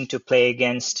train, to play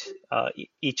against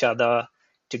each other,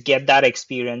 to get that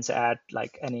experience at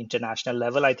an international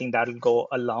level. I think that'll go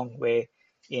a long way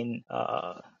in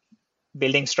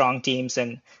building strong teams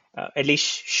and at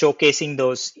least showcasing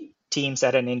those teams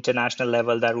at an international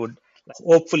level that would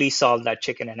hopefully solve that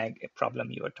chicken and egg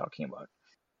problem you were talking about.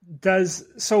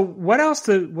 What else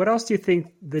do you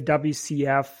think the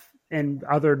WCF and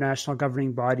other national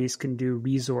governing bodies can do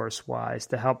resource-wise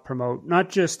to help promote not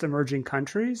just emerging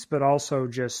countries, but also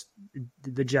just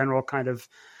the general kind of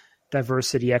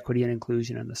diversity, equity, and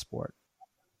inclusion in the sport?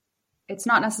 It's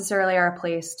not necessarily our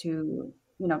place to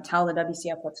tell the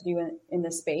WCF what to do in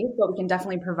this space, but we can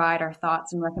definitely provide our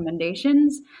thoughts and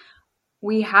recommendations.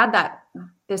 We had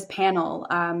this panel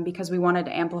because we wanted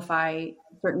to amplify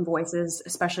certain voices,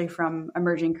 especially from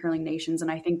emerging curling nations.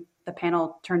 And I think the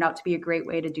panel turned out to be a great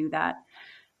way to do that.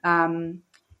 In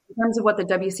terms of what the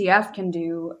WCF can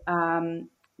do,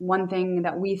 one thing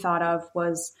that we thought of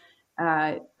was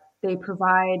they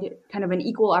provide kind of an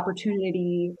equal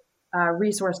opportunity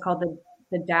resource called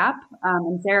the DAP.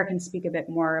 And Sarah can speak a bit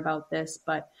more about this,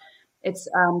 but it's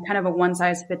kind of a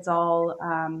one-size-fits-all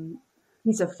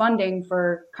piece of funding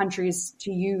for countries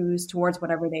to use towards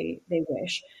whatever they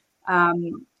wish.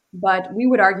 But we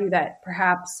would argue that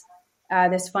perhaps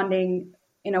this funding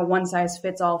in a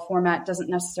one-size-fits-all format doesn't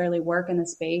necessarily work in the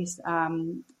space.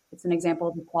 It's an example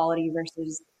of equality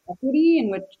versus equity,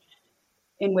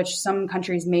 in which some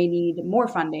countries may need more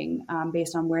funding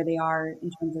based on where they are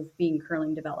in terms of being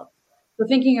curling developed. So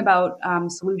thinking about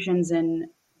solutions in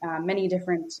many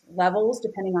different levels,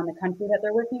 depending on the country that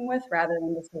they're working with, rather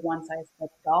than just a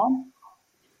one-size-fits-all.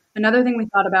 Another thing we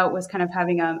thought about was kind of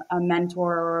having a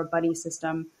mentor or a buddy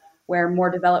system where more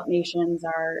developed nations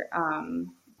are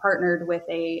partnered with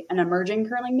an emerging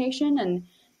curling nation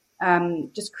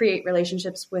and just create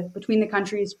relationships between the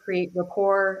countries, create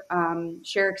rapport,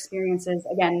 share experiences.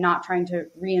 Again, not trying to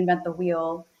reinvent the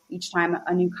wheel each time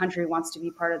a new country wants to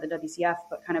be part of the WCF,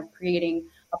 but kind of creating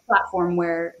a platform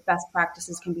where best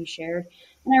practices can be shared.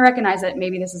 And I recognize that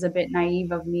maybe this is a bit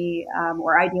naive of me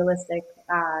or idealistic.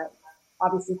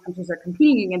 Obviously, countries are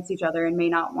competing against each other and may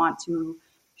not want to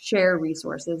share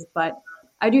resources, but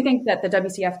I do think that the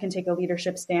WCF can take a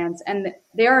leadership stance, and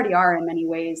they already are in many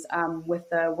ways with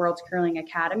the World Curling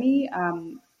Academy,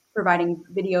 providing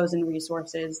videos and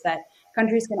resources that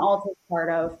countries can all take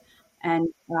part of and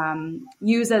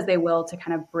use as they will to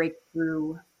kind of break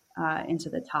through into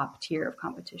the top tier of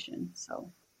competition.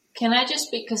 So, can I just,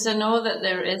 because I know that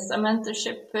there is a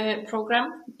mentorship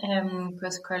program,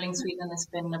 because Curling Sweden has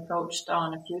been approached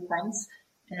on a few times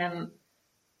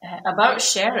about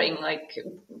sharing.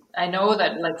 I know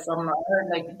that from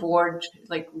our board,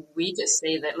 we just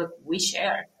say that, look, we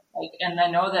share. And I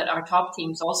know that our top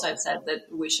teams also have said that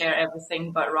we share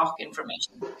everything but rock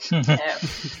information. We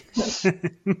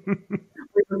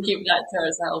will keep that to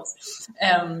ourselves.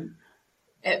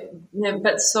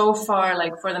 But so far,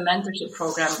 for the mentorship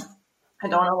program, I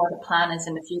don't know what the plan is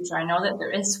in the future. I know that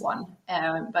there is one,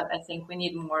 but I think we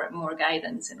need more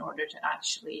guidance in order to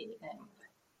actually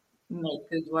make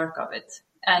good work of it.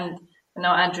 And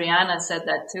Adriana said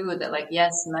that too, that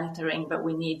yes, mentoring, but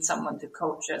we need someone to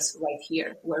coach us right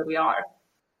here where we are.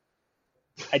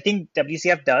 I think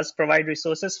WCF does provide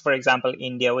resources. For example,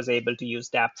 India was able to use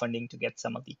DAP funding to get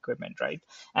some of the equipment, right?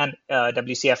 And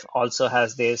WCF also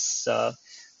has this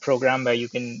program where you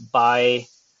can buy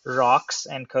rocks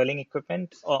and curling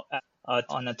equipment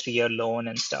on a 3-year loan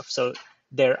and stuff. So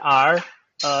there are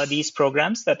these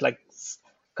programs that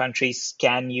countries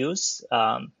can use.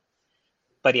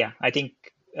 But yeah, I think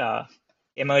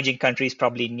emerging countries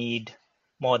probably need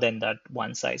more than that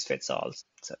one size fits all.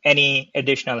 So any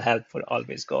additional help would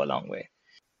always go a long way.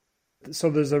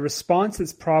 So there's a response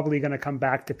that's probably going to come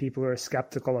back to people who are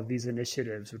skeptical of these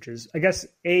initiatives, which is, I guess,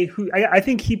 I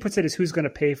think he puts it as who's going to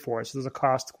pay for it. So there's a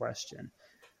cost question.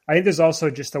 I think there's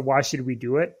also just a why should we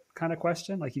do it kind of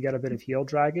question. You got a bit of heel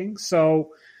dragging.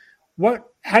 So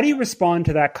How do you respond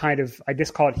to that kind of, I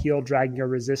just call it heel dragging or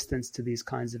resistance to these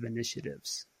kinds of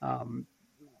initiatives?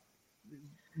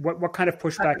 What kind of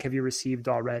pushback have you received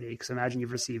already? Because I imagine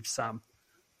you've received some.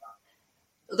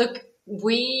 Look,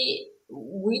 we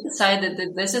decided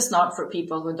that this is not for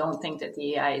people who don't think that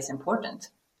DEI is important.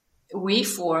 We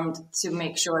formed to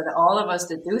make sure that all of us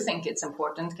that do think it's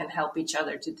important can help each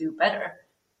other to do better.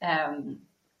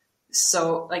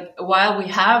 So, like, while we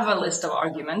have a list of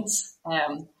arguments,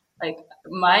 like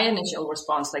my initial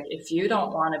response, like, if you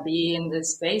don't want to be in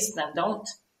this space, then don't.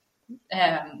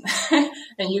 And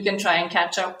you can try and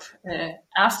catch up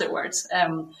afterwards.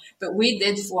 But we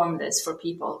did form this for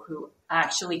people who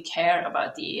actually care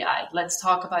about DEI. Let's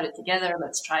talk about it together.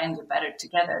 Let's try and do better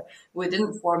together. We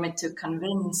didn't form it to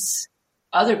convince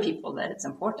other people that it's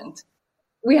important.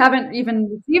 We haven't even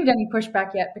received any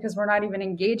pushback yet because we're not even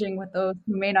engaging with those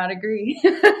who may not agree.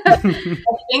 I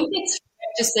think it's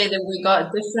fair to say that we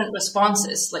got different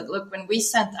responses. Like, look, when we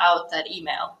sent out that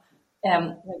email,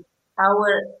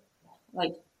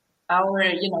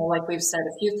 like we've said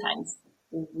a few times,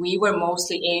 we were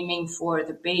mostly aiming for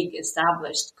the big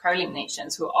established curling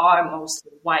nations who are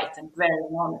mostly white and very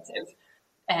normative.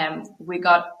 We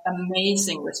got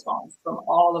amazing response from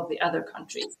all of the other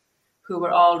countries who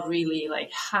were all really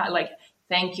like,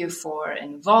 thank you for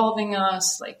involving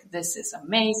us. Like, this is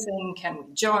amazing. Can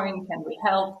we join? Can we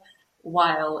help?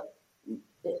 While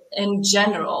in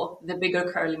general, the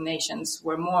bigger curling nations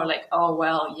were more like, oh,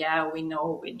 well, yeah, we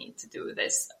know we need to do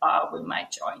this. We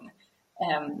might join.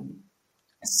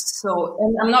 So,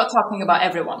 and I'm not talking about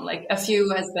everyone, like a few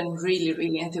has been really,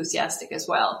 really enthusiastic as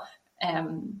well. But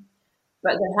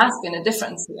there has been a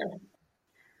difference here.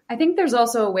 I think there's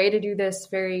also a way to do this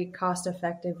very cost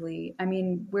effectively. I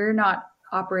mean, we're not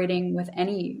operating with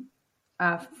any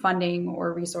funding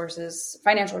or resources,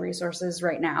 financial resources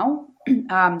right now.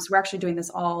 So we're actually doing this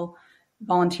all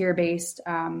volunteer based.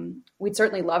 We'd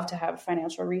certainly love to have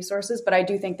financial resources, but I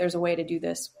do think there's a way to do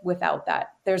this without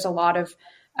that. There's a lot of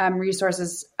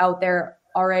resources out there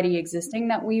already existing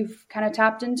that we've kind of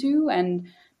tapped into. And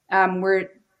we're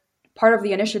part of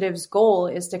the initiative's goal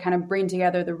is to kind of bring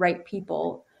together the right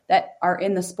people that are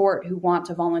in the sport who want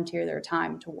to volunteer their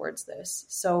time towards this.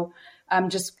 So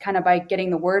just kind of by getting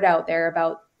the word out there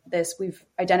about this, we've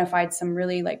identified some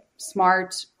really like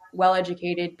smart,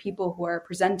 well-educated people who are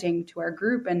presenting to our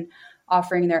group and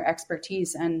offering their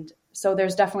expertise. And so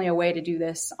there's definitely a way to do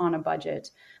this on a budget.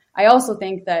 I also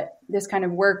think that this kind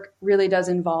of work really does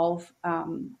involve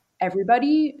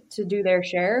everybody to do their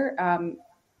share,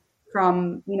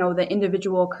 from, you know, the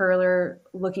individual curler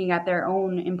looking at their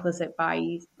own implicit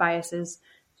biases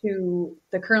to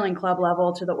the curling club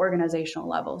level to the organizational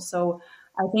level. So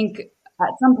I think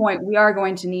at some point we are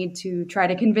going to need to try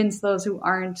to convince those who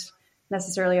aren't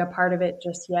necessarily a part of it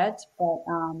just yet, but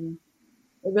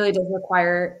it really does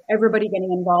require everybody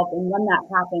getting involved. And when that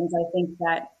happens, I think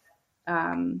that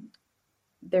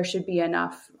there should be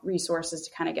enough resources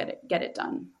to kind of get it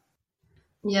done.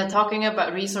 Yeah, talking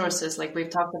about resources, like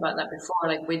we've talked about that before,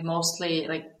 like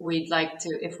we'd like to,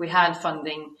 if we had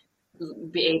funding,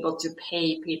 be able to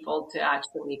pay people to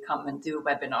actually come and do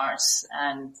webinars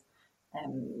and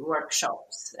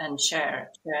workshops and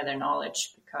share their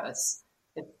knowledge, because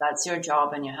if that's your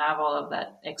job and you have all of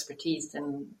that expertise,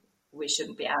 then we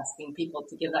shouldn't be asking people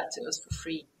to give that to us for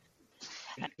free.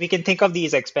 We can think of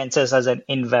these expenses as an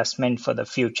investment for the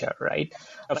future, right?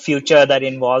 A future that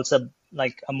involves a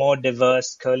more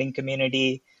diverse curling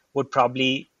community would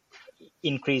probably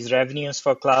increase revenues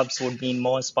for clubs, would mean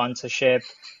more sponsorship,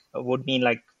 would mean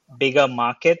like bigger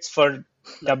markets for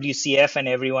WCF and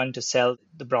everyone to sell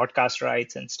the broadcast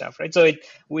rights and stuff, right? So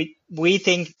we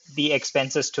think the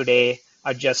expenses today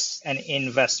are just an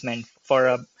investment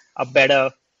for a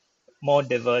better, more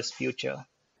diverse future.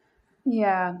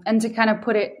 Yeah, and to kind of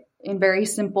put it in very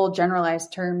simple,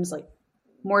 generalized terms, like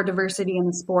more diversity in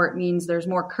the sport means there's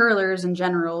more curlers in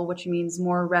general, which means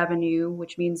more revenue,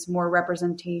 which means more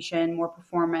representation, more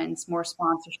performance, more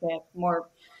sponsorship, more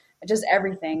just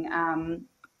everything.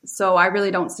 So I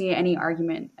really don't see any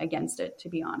argument against it, to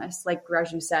be honest. Like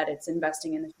Raju said, it's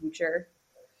investing in the future.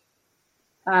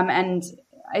 And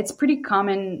it's pretty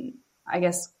common, I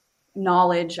guess,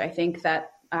 knowledge, I think,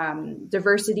 that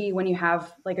diversity, when you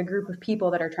have like a group of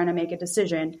people that are trying to make a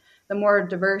decision, the more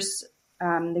diverse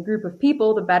the group of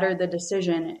people, the better the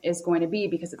decision is going to be,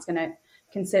 because it's going to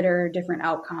consider different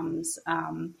outcomes.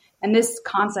 And this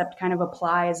concept kind of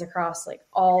applies across like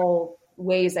all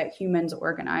ways that humans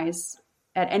organize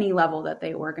at any level that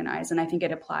they organize. And I think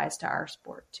it applies to our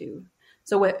sport too.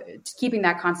 So keeping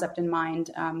that concept in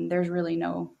mind, there's really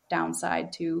no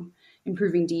downside to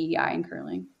improving DEI in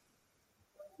curling.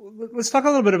 let's talk a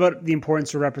little bit about the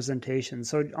importance of representation.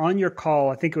 So on your call,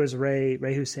 I think it was Ray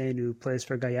Hussein, who plays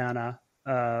for Guyana,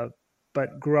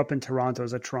 but grew up in Toronto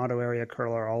as a Toronto area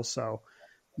curler also,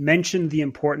 mentioned the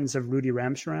importance of Rudy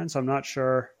Ramcharan. So I'm not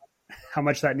sure how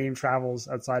much that name travels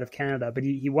outside of Canada, but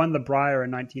he won the Brier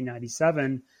in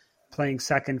 1997, playing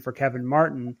second for Kevin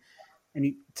Martin.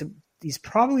 And he's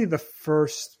probably the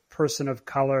first person of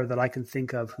color that I can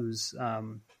think of who's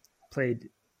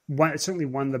certainly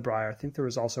won the Brier. I think there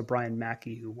was also Brian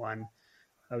Mackey who won.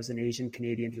 That was an Asian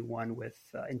Canadian who won with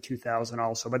in 2000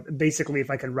 also. But basically, if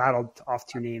I can rattle off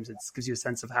two names, it gives you a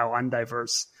sense of how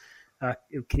undiverse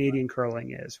Canadian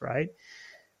curling is, right?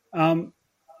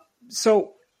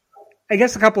 So I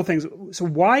guess a couple of things. So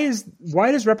why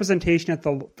does representation at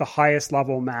the highest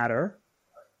level matter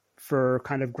for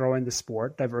kind of growing the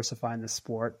sport, diversifying the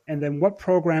sport? And then what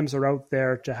programs are out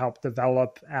there to help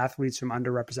develop athletes from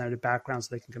underrepresented backgrounds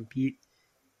so they can compete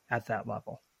at that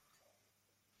level?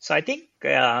 So I think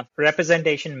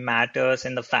representation matters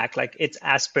in the fact like it's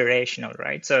aspirational,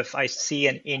 right? So if I see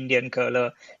an Indian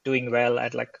curler doing well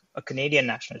at like a Canadian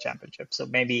national championship, so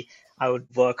maybe I would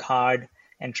work hard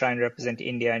and try and represent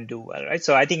India and do well, right?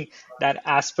 So I think that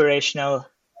aspirational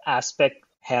aspect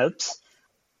helps.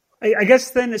 I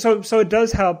guess then, so it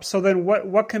does help. So then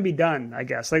what can be done, I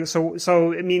guess? Like,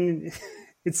 so I mean,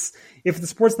 it's, if the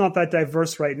sport's not that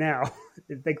diverse right now,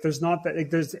 like there's not that,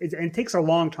 like it takes a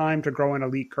long time to grow an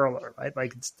elite curler, right?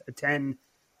 Like it's a 10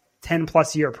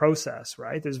 plus year process,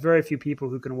 right? There's very few people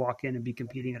who can walk in and be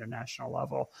competing at a national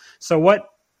level. So what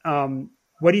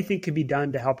do you think could be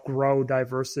done to help grow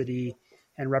diversity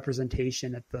and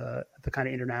representation at the kind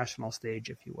of international stage,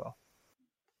 if you will?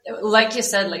 Like you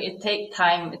said, like it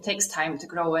takes time to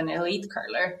grow an elite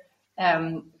curler.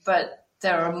 But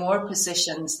there are more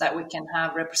positions that we can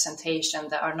have representation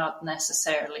that are not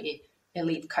necessarily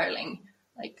elite curling.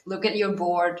 Like look at your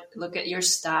board, look at your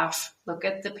staff, look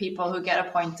at the people who get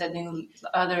appointed in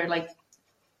other like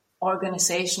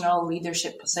organizational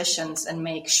leadership positions and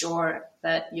make sure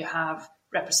that you have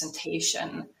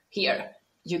representation here.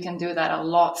 You can do that a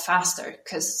lot faster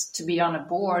because to be on a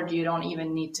board, you don't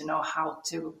even need to know how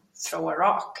to throw a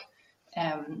rock.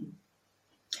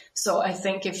 So I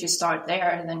think if you start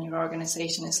there, then your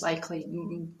organization is likely,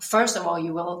 first of all,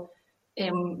 you will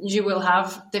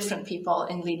have different people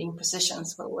in leading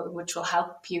positions, which will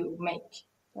help you make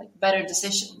like better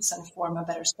decisions and form a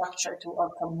better structure to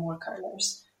welcome more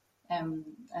curlers.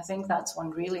 I think that's one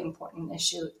really important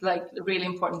issue, like the really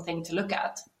important thing to look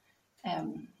at.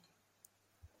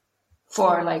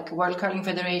 For like World Curling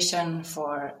Federation,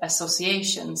 for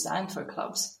associations, and for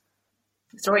clubs.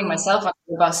 Throwing myself under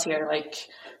the bus here, like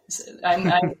I'm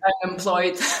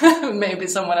employed. Maybe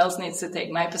someone else needs to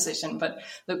take my position, but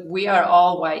look, we are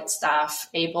all white staff,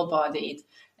 able-bodied.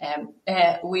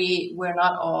 We're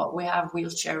not all. We have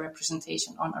wheelchair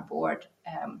representation on our board,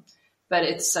 but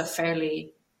it's a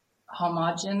fairly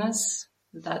homogeneous.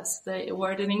 That's the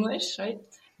word in English, right?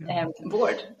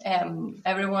 Board.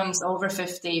 Everyone's over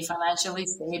 50, financially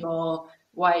stable,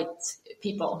 white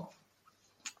people.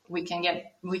 We can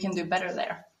do better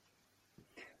there.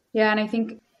 Yeah, and I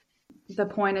think the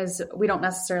point is we don't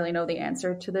necessarily know the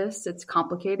answer to this. It's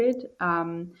complicated.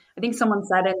 I think someone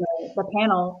said in the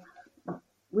panel,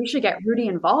 we should get Rudy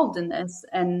involved in this,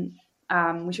 and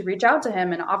we should reach out to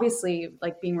him, and obviously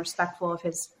like being respectful of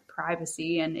his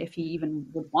privacy and if he even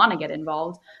would want to get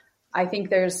involved. I think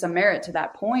there's some merit to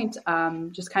that point,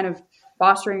 just kind of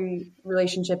fostering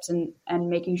relationships and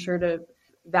making sure to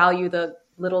value the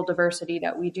little diversity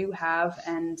that we do have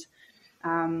and,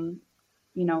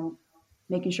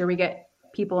 making sure we get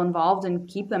people involved and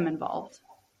keep them involved.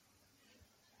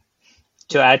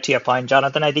 To add to your point,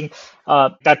 Jonathan, I think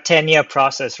that 10-year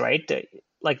process, right?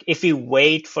 Like if you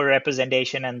wait for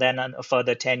representation and then a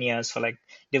further 10 years for like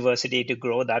diversity to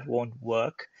grow, that won't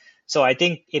work. So I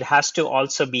think it has to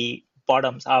also be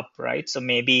bottoms up, right? So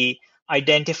maybe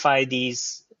identify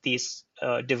these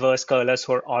diverse curlers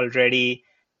who are already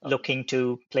looking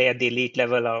to play at the elite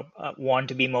level or want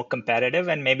to be more competitive,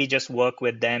 and maybe just work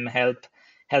with them, help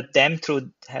them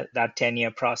through that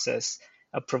 10-year process,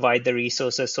 provide the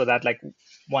resources so that like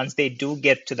once they do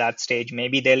get to that stage,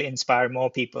 maybe they'll inspire more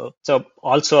people. So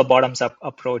also a bottoms up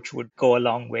approach would go a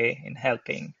long way in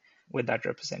helping with that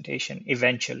representation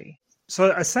eventually.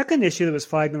 So a second issue that was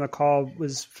flagged in the call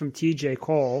was from TJ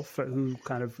Cole, who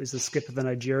kind of is the skip of the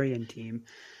Nigerian team,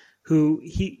 who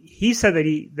he said that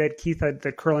he thought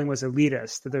that curling was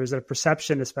elitist, that there was a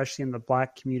perception, especially in the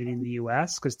Black community in the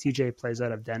U.S., because TJ plays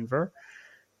out of Denver,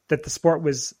 that the sport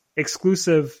was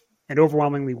exclusive and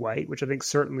overwhelmingly white, which I think is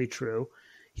certainly true.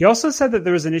 He also said that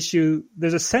there was an issue.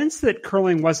 There's a sense that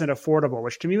curling wasn't affordable,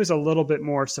 which to me was a little bit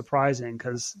more surprising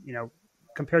because,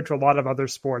 compared to a lot of other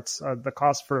sports, the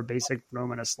cost for a basic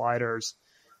broom and a slider is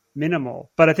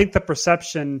minimal. But I think the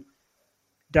perception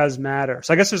does matter.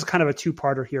 So I guess there's kind of a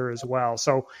two-parter here as well.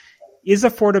 So is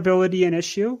affordability an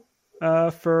issue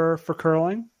for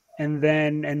curling? And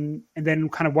then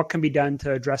kind of what can be done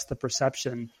to address the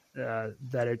perception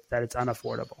that it's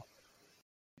unaffordable?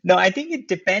 No, I think it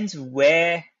depends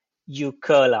where you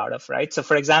curl out of, right? So,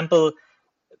 for example,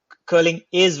 curling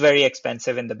is very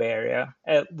expensive in the Bay Area,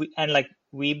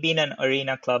 we've been an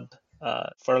arena club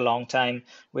for a long time.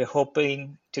 We're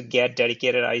hoping to get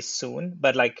dedicated ice soon,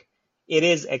 but it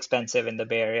is expensive in the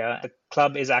Bay Area. The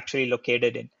club is actually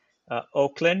located in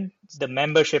Oakland. The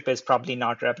membership is probably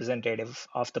not representative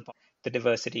of the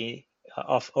diversity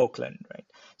of Oakland, right?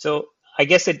 So I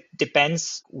guess it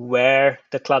depends where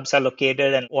the clubs are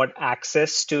located and what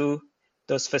access to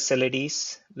those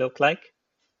facilities look like.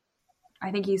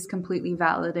 I think he's completely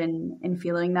valid in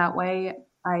feeling that way.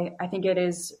 I think it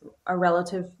is a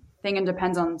relative thing and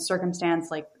depends on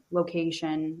circumstance, like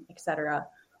location, etc.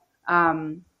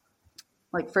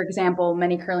 For example,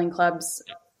 many curling clubs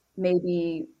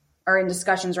maybe are in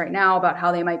discussions right now about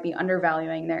how they might be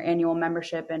undervaluing their annual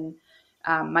membership and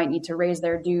might need to raise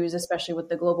their dues, especially with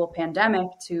the global pandemic,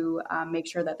 to make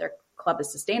sure that their club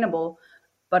is sustainable.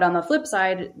 But on the flip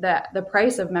side, the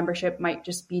price of membership might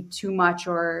just be too much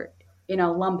or in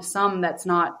a lump sum that's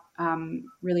not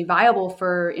really viable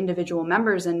for individual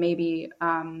members, and maybe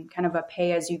kind of a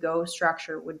pay-as-you-go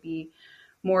structure would be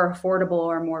more affordable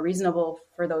or more reasonable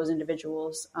for those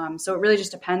individuals. So it really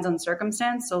just depends on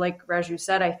circumstance. So like Raju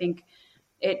said, I think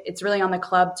it's really on the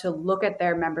club to look at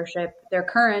their membership, their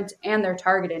current and their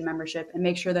targeted membership, and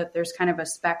make sure that there's kind of a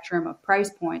spectrum of price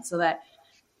points so that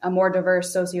a more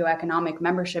diverse socioeconomic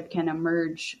membership can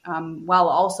emerge, while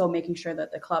also making sure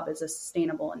that the club is a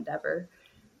sustainable endeavor.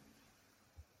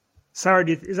 Sarah,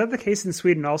 is that the case in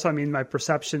Sweden also? I mean, my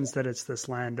perception's that it's this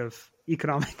land of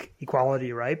economic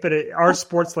equality, right? But are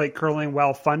sports like curling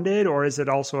well funded, or is it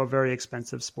also a very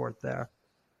expensive sport there?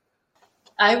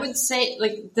 I would say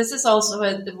this is also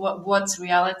what's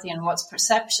reality and what's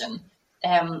perception.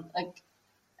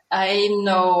 I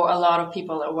know a lot of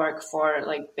people that work for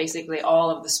basically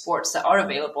all of the sports that are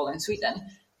available in Sweden,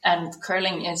 and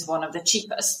curling is one of the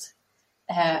cheapest.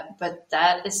 But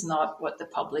that is not what the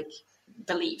public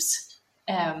believes.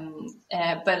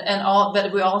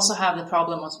 But we also have the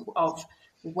problem of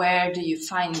where do you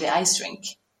find the ice rink?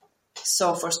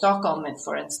 So for Stockholm,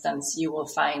 for instance, you will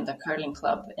find a curling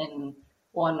club in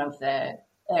one of the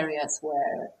areas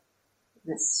where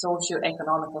the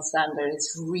socio-economical standard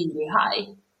is really high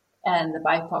and the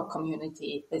BIPOC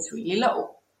community is really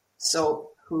low. So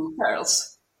who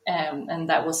curls? And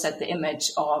that will set the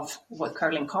image of what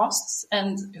curling costs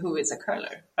and who is a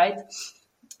curler, right?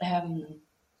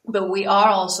 But we are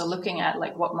also looking at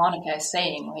what Monica is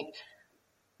saying,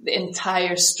 the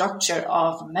entire structure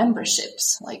of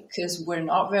memberships, because we're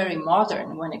not very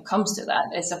modern when it comes to that.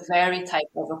 It's a very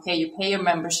type of, you pay your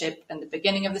membership in the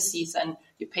beginning of the season,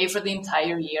 you pay for the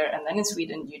entire year, and then in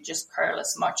Sweden, you just curl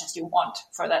as much as you want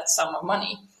for that sum of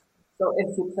money. So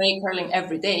if you play curling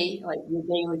every day, your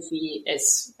daily fee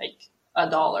is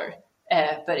 $1.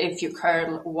 But if you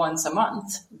curl once a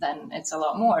month, then it's a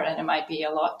lot more, and it might be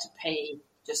a lot to pay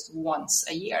just once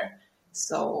a year.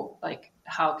 So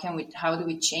how do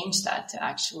we change that to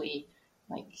actually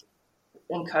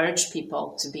encourage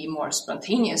people to be more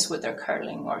spontaneous with their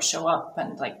curling, or show up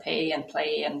and pay and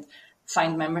play and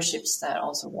find memberships that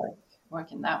also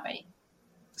work in that way?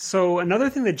 So another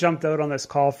thing that jumped out on this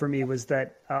call for me was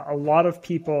that a lot of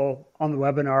people on the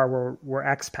webinar were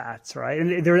expats, right?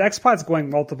 And there were expats going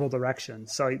multiple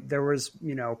directions. So there was,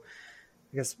 I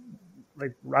guess,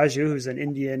 Raju, who's an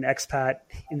Indian expat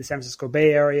in the San Francisco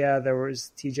Bay Area. There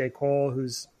was TJ Cole,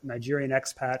 who's Nigerian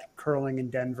expat curling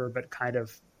in Denver, but kind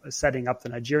of setting up the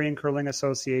Nigerian Curling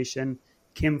Association.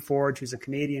 Kim Forge, who's a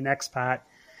Canadian expat,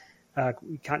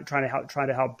 trying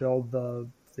to help build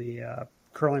the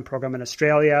curling program in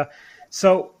Australia.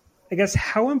 So I guess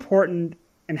how important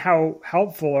and how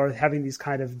helpful are having these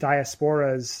kind of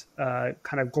diasporas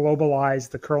kind of globalize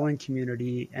the curling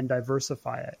community and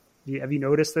diversify it? Have you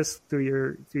noticed this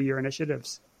through your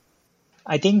initiatives?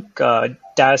 I think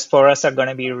diasporas are going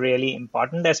to be really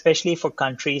important, especially for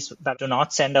countries that do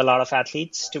not send a lot of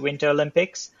athletes to Winter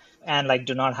Olympics and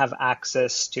do not have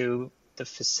access to the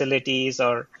facilities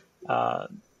or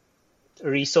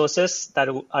resources that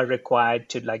are required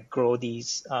to grow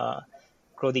these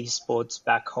sports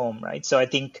back home, right? So I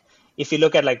think if you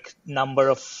look at like number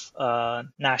of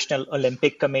national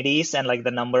Olympic committees and like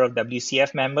the number of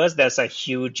WCF members, there's a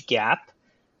huge gap.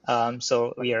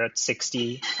 So we are at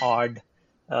 60 odd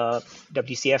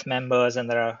WCF members, and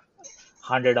there are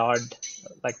 100 odd,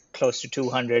 like close to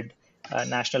 200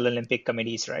 national Olympic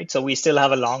committees, right? So we still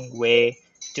have a long way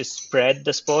to spread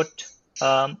the sport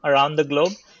around the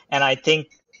globe. And I think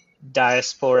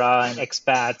diaspora and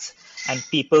expats and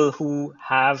people who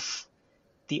have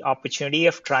the opportunity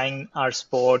of trying our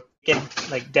sport can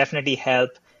like definitely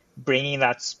help bringing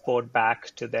that sport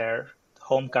back to their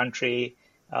home country,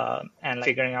 and like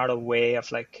figuring out a way of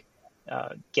like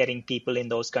getting people in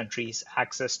those countries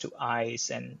access to ice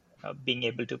and being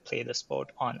able to play the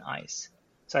sport on ice.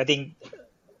 So I think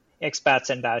expats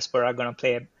and diaspora are going to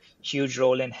play a huge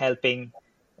role in helping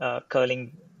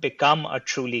curling become a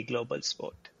truly global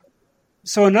sport.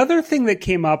 So another thing that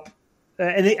came up,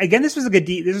 and again, this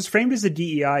was framed as a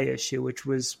DEI issue, which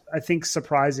was, I think,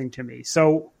 surprising to me.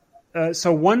 So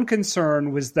one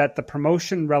concern was that the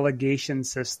promotion relegation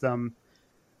system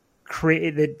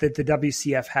that the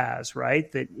WCF has,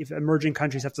 right? That if emerging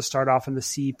countries have to start off in the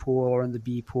C pool or in the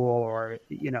B pool, or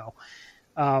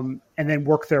and then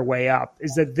work their way up,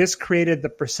 is that this created the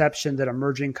perception that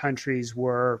emerging countries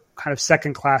were kind of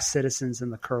second-class citizens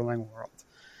in the curling world.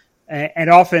 And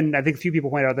often, I think a few people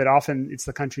point out that often it's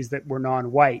the countries that were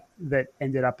non-white that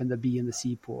ended up in the B and the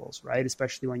C pools, right?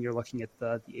 Especially when you're looking at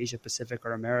the Asia Pacific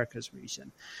or Americas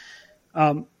region.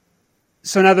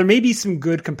 So now there may be some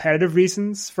good competitive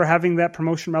reasons for having that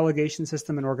promotion relegation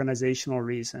system and organizational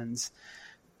reasons.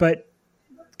 But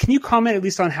can you comment at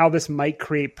least on how this might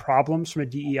create problems from a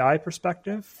DEI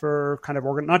perspective for kind of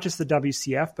not just the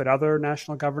WCF, but other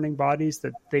national governing bodies,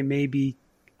 that they may be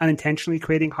unintentionally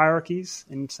creating hierarchies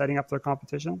in setting up their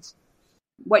competitions?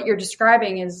 What you're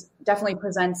describing definitely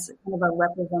presents kind of a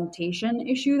representation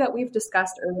issue that we've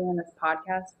discussed earlier in this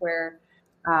podcast, where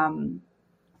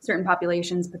certain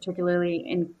populations, particularly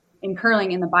in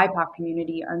curling in the BIPOC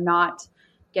community, are not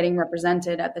getting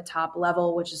represented at the top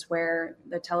level, which is where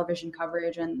the television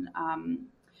coverage and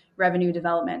revenue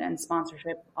development and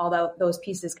sponsorship, all those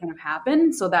pieces kind of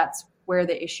happen. So that's where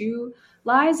the issue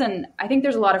lies. And I think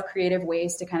there's a lot of creative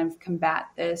ways to kind of combat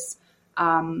this.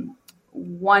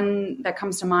 One that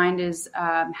comes to mind is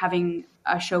having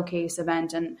a showcase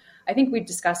event. And I think we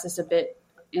discussed this a bit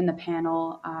in the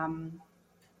panel,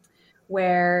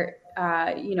 where,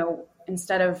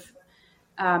 instead of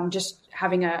just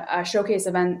having a showcase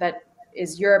event that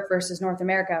is Europe versus North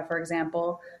America, for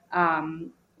example,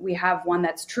 we have one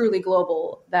that's truly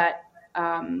global, that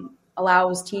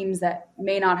allows teams that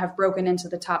may not have broken into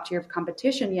the top tier of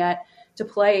competition yet to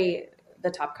play the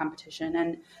top competition,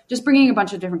 and just bringing a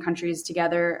bunch of different countries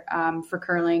together for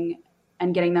curling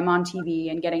and getting them on TV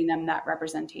and getting them that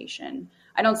representation.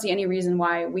 I don't see any reason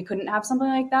why we couldn't have something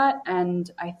like that. And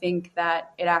I think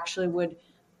that it actually would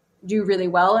do really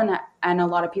well, and a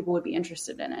lot of people would be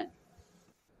interested in it.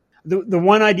 The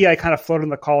one idea I kind of floated in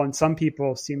the call, and some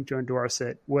people seem to endorse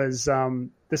it, was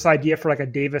this idea for like a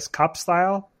Davis Cup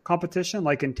style competition,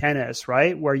 like in tennis,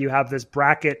 right? Where you have this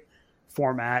bracket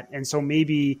format. And so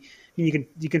maybe you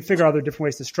can figure out other different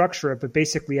ways to structure it, but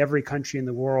basically every country in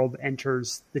the world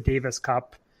enters the Davis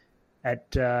Cup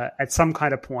at some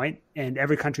kind of point, and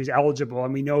every country is eligible.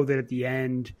 And we know that at the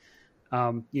end,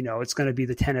 it's going to be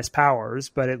the tennis powers,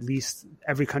 but at least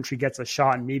every country gets a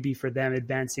shot, and maybe for them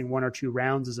advancing one or two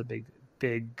rounds is a big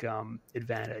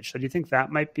advantage. So do you think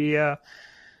that might be a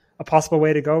possible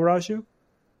way to go, Raju?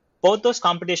 Both those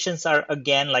competitions are,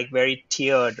 again, like very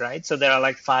tiered, right? So there are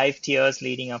like 5 tiers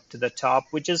leading up to the top,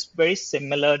 which is very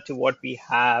similar to what we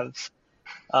have.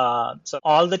 So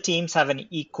all the teams have an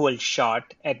equal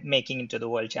shot at making into the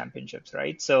World Championships,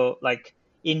 right? So like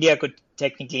India could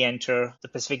technically enter the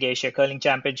Pacific Asia Curling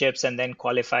Championships and then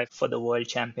qualify for the World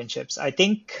Championships. I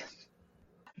think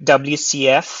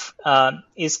WCF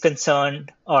is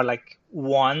concerned, or like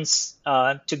wants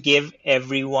to give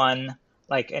everyone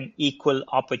like an equal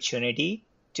opportunity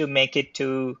to make it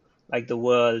to like the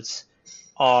Worlds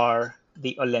or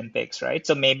the Olympics, right?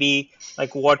 So maybe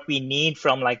like what we need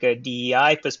from like a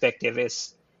DEI perspective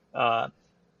is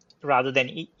rather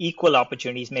than equal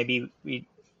opportunities, maybe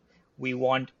we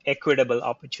want equitable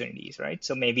opportunities, right?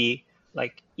 So maybe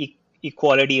like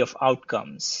equality of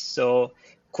outcomes. So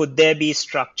could there be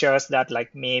structures that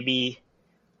like maybe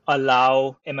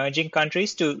allow emerging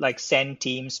countries to like send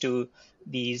teams to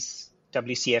these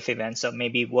WCF events, or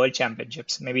maybe World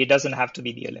Championships? Maybe it doesn't have to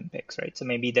be the Olympics, right? So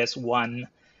maybe there's one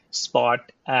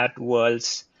spot at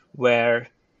Worlds where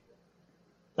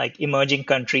like emerging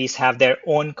countries have their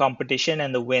own competition,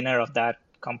 and the winner of that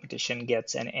competition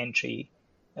gets an entry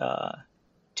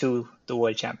to the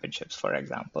World Championships, for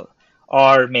example,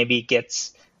 or maybe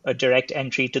gets a direct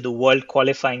entry to the World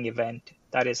Qualifying event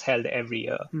that is held every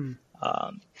year.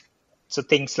 So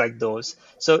things like those.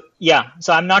 So yeah,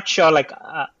 so I'm not sure, like,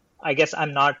 I guess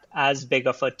I'm not as big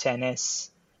of a tennis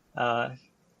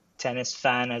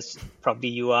fan as probably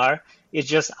you are. It's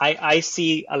just I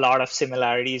see a lot of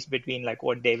similarities between like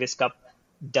what Davis Cup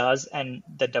does and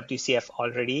the WCF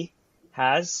already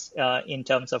has in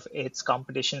terms of its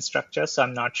competition structure. So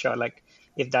I'm not sure like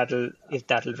if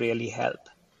that'll really help.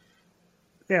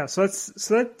 Yeah, so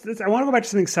I want to go back to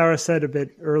something Sarah said a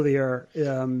bit earlier,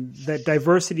 that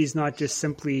diversity is not just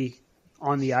simply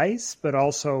on the ice, but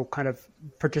also kind of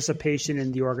participation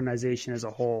in the organization as a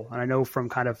whole. And I know from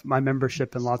kind of my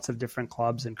membership in lots of different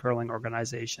clubs and curling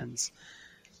organizations,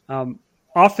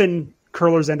 often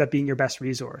curlers end up being your best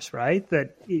resource, right?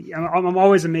 That I'm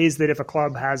always amazed that if a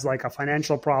club has like a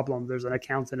financial problem, there's an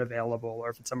accountant available, or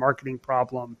if it's a marketing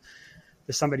problem,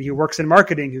 there's somebody who works in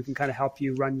marketing who can kind of help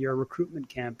you run your recruitment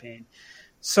campaign.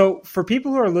 So for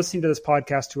people who are listening to this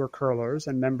podcast who are curlers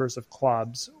and members of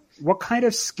clubs, what kind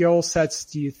of skill sets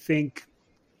do you think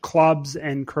clubs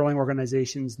and curling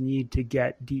organizations need to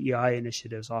get DEI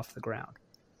initiatives off the ground?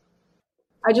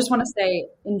 I just want to say,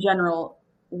 in general,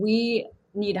 we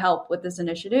need help with this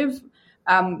initiative.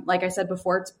 Like I said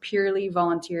before, it's purely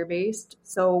volunteer-based.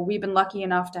 So we've been lucky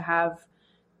enough to have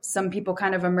some people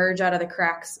kind of emerge out of the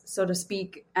cracks, so to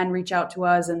speak, and reach out to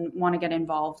us and want to get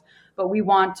involved. But we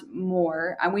want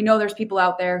more. And we know there's people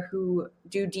out there who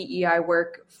do DEI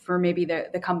work for maybe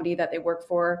the company that they work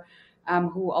for,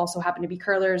 who also happen to be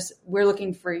curlers. We're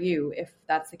looking for you, if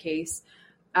that's the case.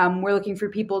 We're looking for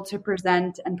people to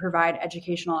present and provide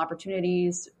educational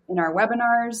opportunities in our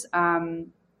webinars.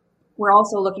 We're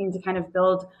also looking to kind of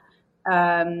build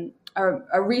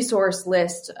a resource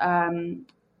list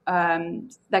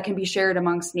that can be shared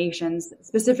amongst nations,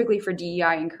 specifically for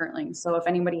DEI and curling. So if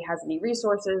anybody has any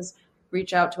resources,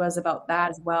 reach out to us about that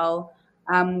as well.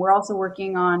 We're also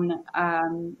working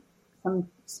on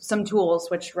some tools,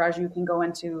 which Raju can go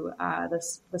into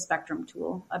the Spectrum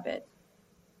tool a bit.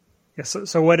 Yeah,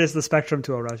 so what is the Spectrum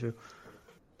tool, Raju?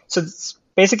 So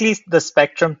basically, the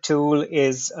Spectrum tool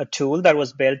is a tool that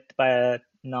was built by a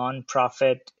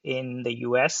nonprofit in the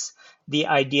US. The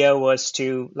idea was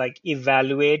to like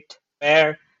evaluate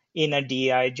where in a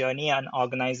DEI journey an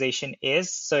organization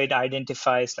is. So it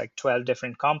identifies like 12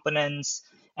 different components,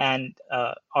 and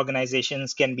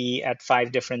organizations can be at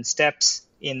 5 different steps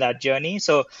in that journey.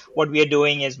 So what we are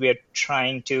doing is we are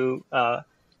trying to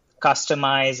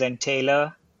customize and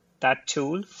tailor that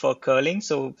tool for curling.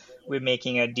 So we're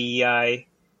making a DEI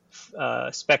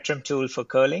Spectrum tool for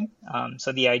curling.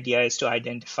 So the idea is to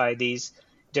identify these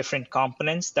different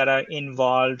components that are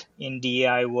involved in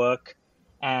DEI work,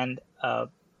 and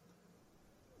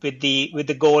with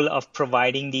the goal of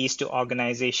providing these to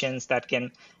organizations that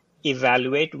can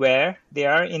evaluate where they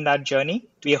are in that journey.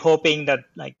 We are hoping that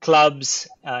like clubs,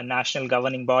 national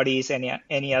governing bodies,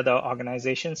 any other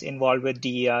organizations involved with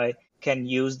DEI can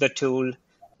use the tool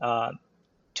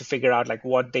to figure out like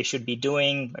what they should be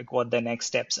doing, like what the next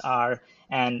steps are,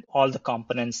 and all the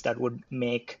components that would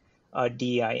make a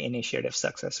DEI initiative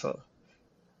successful.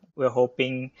 We're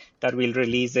hoping that we'll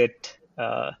release it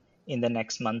in the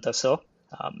next month or so.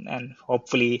 And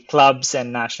hopefully clubs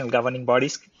and national governing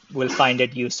bodies will find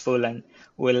it useful and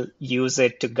will use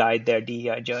it to guide their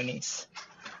DEI journeys.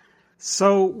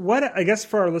 So what, I guess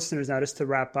for our listeners now, just to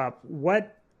wrap up,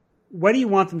 what do you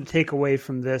want them to take away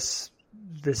from this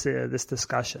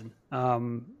discussion?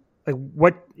 Like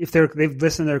what, if they've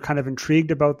listened, they're kind of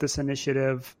intrigued about this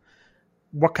initiative,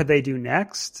 what could they do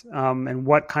next? And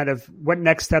what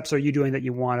next steps are you doing that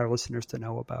you want our listeners to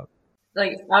know about?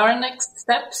 Like our next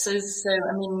steps is,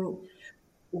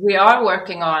 we are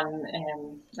working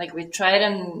on, like we tried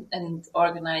and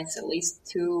organize at least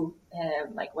 2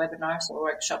 like webinars or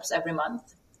workshops every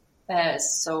month.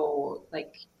 So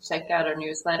like check out our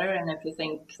newsletter, and if you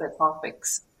think the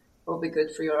topics will be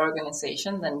good for your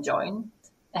organization, then join.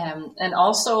 And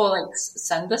also like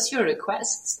send us your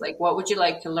requests. Like what would you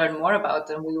like to learn more about?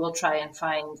 And we will try and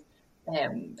find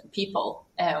people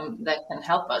that can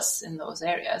help us in those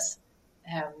areas.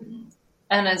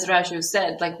 And as Raju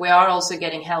said, like we are also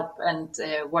getting help and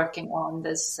working on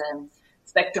this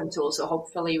Spectrum tool. So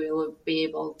hopefully we will be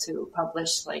able to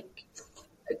publish like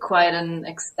quite an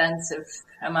extensive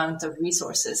amount of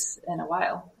resources in a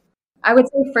while. I would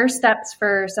say first steps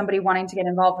for somebody wanting to get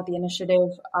involved with the initiative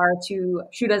are to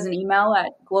shoot us an email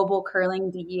at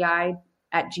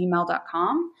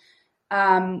globalcurlingdei@gmail.com.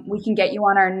 We can get you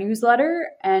on our newsletter,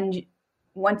 and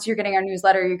once you're getting our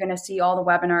newsletter, you're going to see all the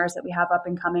webinars that we have up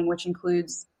and coming, which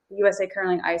includes USA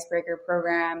Curling Icebreaker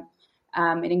program.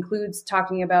 It includes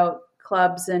talking about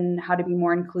clubs and how to be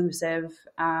more inclusive,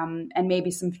 and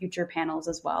maybe some future panels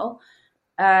as well.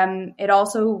 It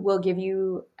also will give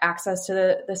you access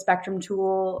to the Spectrum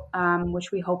tool,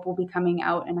 which we hope will be coming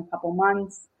out in a couple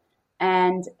months.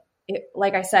 And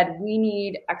like I said, we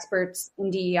need experts in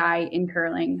DEI in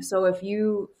curling. So if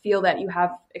you feel that you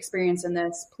have experience in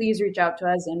this, please reach out to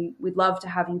us, and we'd love to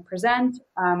have you present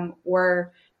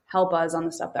or help us on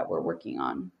the stuff that we're working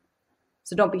on.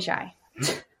 So don't be shy.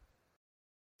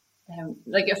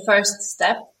 Like a first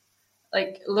step,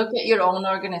 like look at your own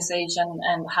organization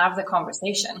and have the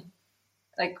conversation.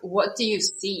 Like, what do you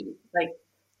see? Like,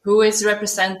 who is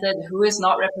represented? Who is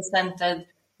not represented?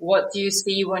 What do you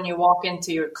see when you walk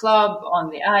into your club,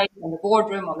 on the ice, in the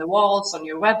boardroom, on the walls, on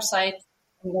your website?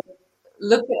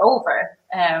 Look it over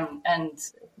and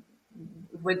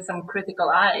with some critical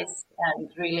eyes and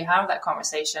really have that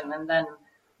conversation. And then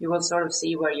you will sort of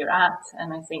see where you're at.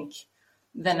 And I think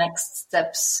the next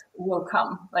steps will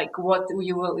come. Like what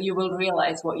you will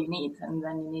realize what you need, and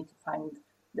then you need to find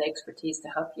the expertise to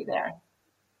help you there.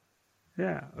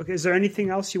 Yeah. Okay. Is there anything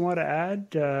else you want to add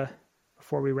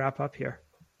before we wrap up here?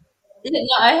 No,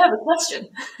 I have a question.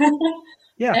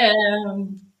 Yeah.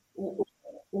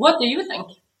 What do you think?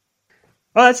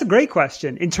 Oh, that's a great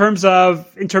question. In terms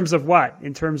of what?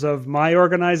 In terms of my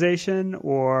organization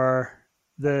or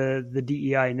the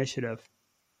DEI initiative?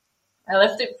 I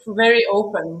left it very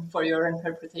open for your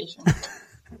interpretation.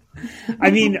 I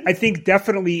mean, I think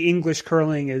definitely English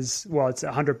curling is, well, it's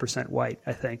 100% white,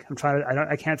 I think.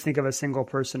 I can't think of a single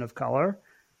person of color.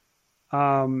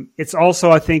 It's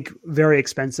also, I think, very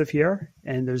expensive here,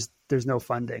 and there's no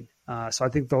funding. So I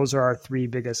think those are our three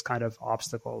biggest kind of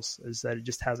obstacles, is that it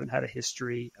just hasn't had a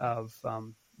history of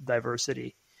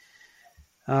diversity.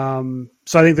 So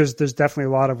I think there's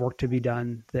definitely a lot of work to be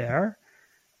done there.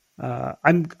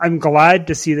 I'm glad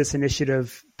to see this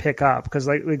initiative pick up, because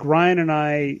like Ryan and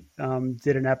I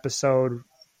did an episode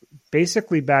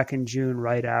basically back in June,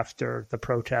 right after the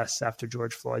protests after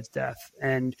George Floyd's death.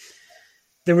 And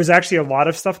there was actually a lot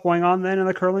of stuff going on then in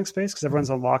the curling space, because everyone's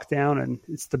on lockdown and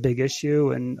it's the big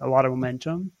issue and a lot of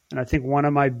momentum. And I think one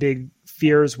of my big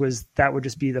fears was that would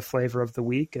just be the flavor of the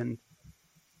week and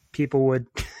people would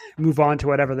move on to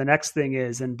whatever the next thing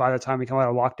is. And by the time we come out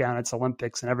of lockdown, it's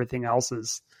Olympics and everything else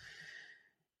is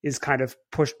kind of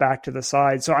pushed back to the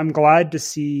side. So I'm glad to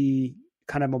see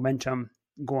kind of momentum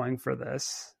going for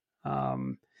this.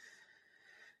 And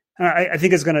I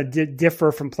think it's going to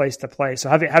differ from place to place. So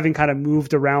having kind of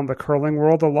moved around the curling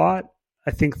world a lot,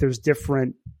 I think there's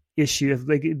different issues.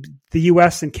 Like the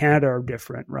US and Canada are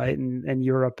different, right? And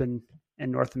Europe and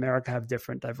North America have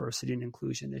different diversity and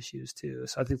inclusion issues too.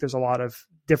 So I think there's a lot of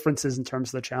differences in terms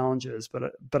of the challenges.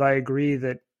 But I agree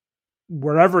that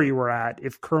wherever you were at,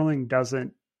 if curling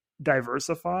doesn't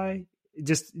diversify,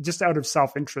 just out of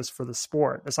self-interest for the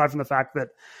sport, aside from the fact that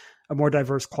a more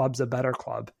diverse club's a better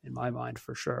club in my mind,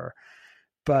 for sure.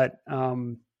 But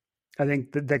I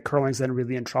think that curling's then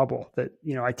really in trouble. That,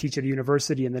 you know, I teach at a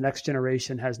university and the next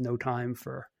generation has no time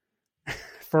for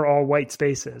all white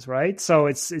spaces, right? So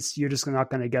it's you're just not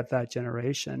going to get that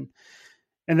generation.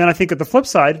 And then I think at the flip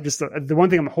side, just the one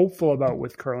thing I'm hopeful about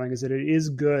with curling is that it is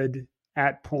good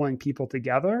at pulling people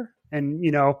together. And,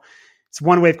 you know, it's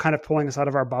one way of kind of pulling us out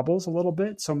of our bubbles a little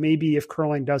bit. So maybe if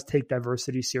curling does take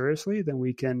diversity seriously, then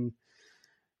we can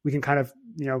kind of,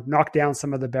 you know, knock down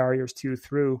some of the barriers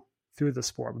through the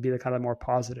sport. Would be the kind of more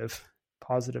positive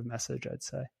message, I'd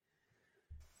say.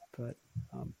 But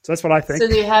so that's what I think. So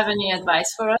do you have any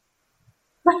advice for us?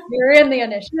 You're in the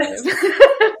initiative.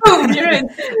 You're in.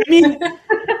 I mean,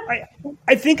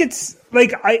 I think it's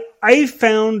like I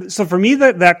found, so for me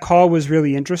that call was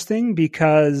really interesting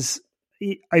because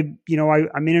I'm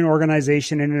in an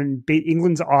organization, and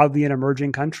England's oddly an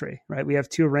emerging country, right? We have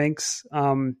 2 ranks.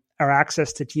 Our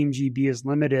access to Team GB is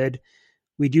limited.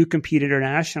 We do compete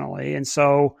internationally. And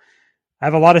so I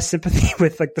have a lot of sympathy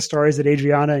with like the stories that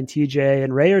Adriana and TJ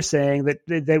and Ray are saying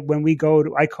that when we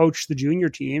I coach the junior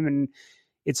team and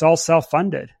it's all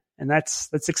self-funded, and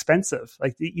that's expensive.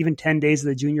 Like even 10 days of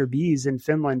the junior Bs in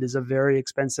Finland is a very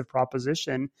expensive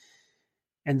proposition.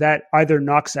 And that either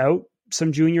knocks out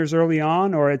some juniors early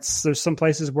on, or there's some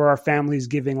places where our family's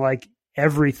giving like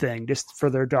everything just for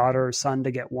their daughter or son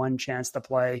to get one chance to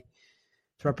play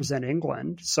to represent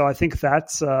England. So I think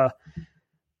that's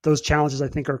those challenges I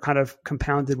think are kind of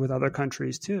compounded with other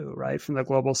countries too, right? From the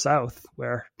global south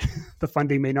where the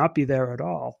funding may not be there at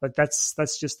all, but that's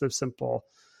just a simple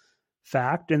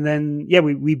fact. And then, yeah,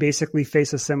 we basically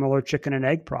face a similar chicken and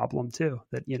egg problem too,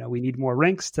 that, you know, we need more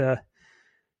rinks to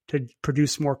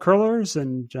produce more curlers.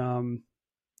 And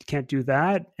can't do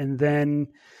that. And then,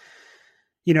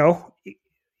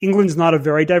 England's not a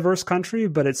very diverse country,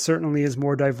 but it certainly is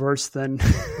more diverse than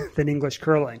than English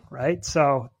curling, right?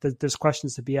 So there's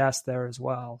questions to be asked there as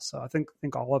well. So I think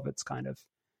all of it's kind of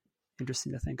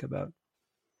interesting to think about.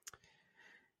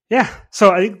 Yeah,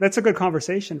 so I think that's a good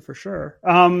conversation for sure.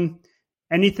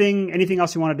 Anything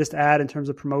else you want to just add in terms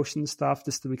of promotion stuff,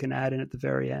 just that we can add in at the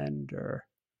very end, or?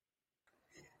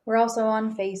 We're also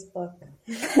on Facebook.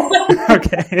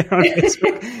 Okay, on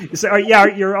Facebook. So,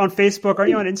 you're on Facebook. Are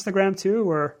you on Instagram too,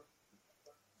 or?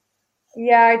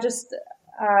 Yeah, I just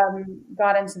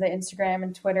got into the Instagram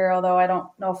and Twitter, although I don't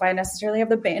know if I necessarily have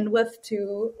the bandwidth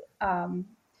to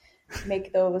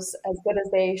make those as good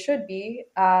as they should be.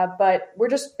 But we're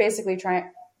just basically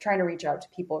trying to reach out to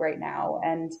people right now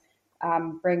and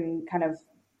bring kind of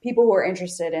people who are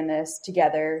interested in this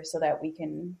together so that we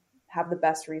can have the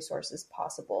best resources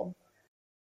possible.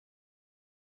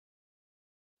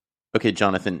 Okay,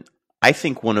 Jonathan, I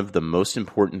think one of the most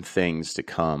important things to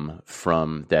come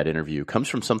from that interview comes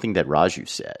from something that Raju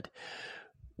said,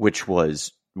 which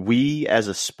was we as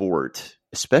a sport,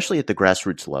 especially at the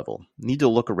grassroots level, need to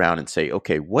look around and say,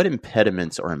 okay, what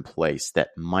impediments are in place that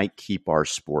might keep our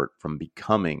sport from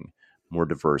becoming more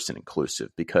diverse and inclusive?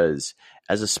 Because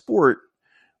as a sport,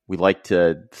 we like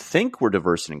to think we're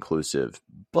diverse and inclusive,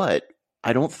 but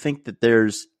I don't think that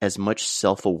there's as much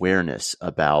self-awareness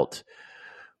about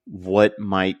what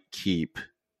might keep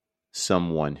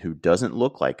someone who doesn't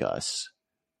look like us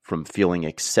from feeling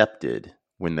accepted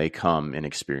when they come and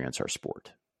experience our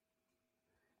sport.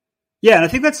 Yeah, and I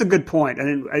think that's a good point.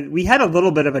 And we had a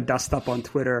little bit of a dust up on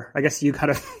Twitter. I guess you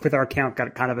kind of, with our account,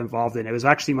 got kind of involved in it. It was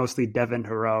actually mostly Devin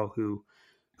Hero who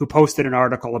posted an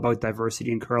article about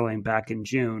diversity in curling back in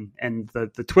June. And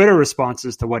the Twitter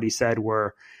responses to what he said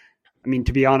were, I mean,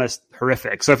 to be honest,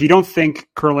 horrific. So if you don't think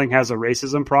curling has a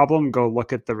racism problem, go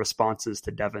look at the responses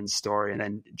to Devin's story.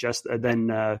 And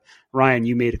then Ryan,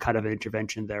 you made a kind of an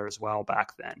intervention there as well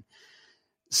back then.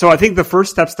 So I think the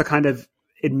first step's to kind of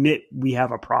admit we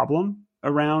have a problem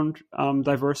around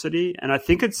diversity. And I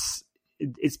think it's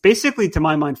basically, to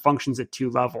my mind, functions at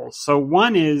two levels. So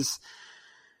one is,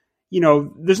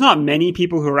 there's not many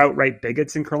people who are outright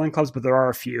bigots in curling clubs, but there are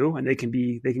a few, and they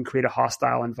can create a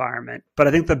hostile environment. But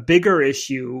I think the bigger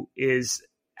issue is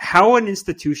how an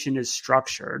institution is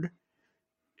structured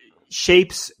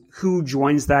shapes who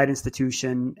joins that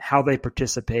institution, how they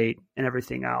participate, and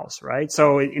everything else, right?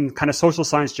 So in kind of social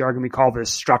science jargon, we call this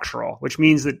structural, which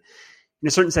means that in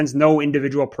a certain sense, no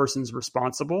individual person's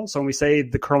responsible. So when we say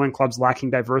the curling club's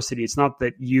lacking diversity, it's not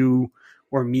that you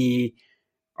or me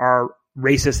are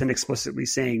racist and explicitly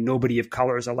saying nobody of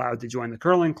color is allowed to join the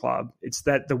curling club. It's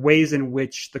that the ways in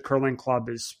which the curling club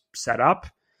is set up,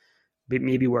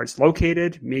 maybe where it's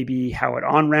located, maybe how it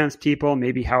on-ramps people,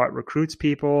 maybe how it recruits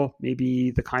people,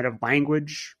 maybe the kind of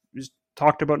language is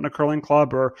talked about in a curling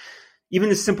club, or even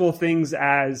as simple things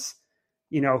as,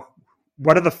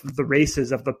 what are the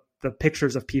races of the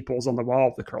pictures of peoples on the wall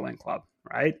of the curling club,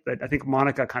 right? But I think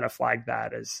Monica kind of flagged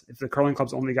that as if the curling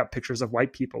club's only got pictures of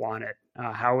white people on it,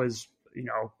 how is,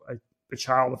 a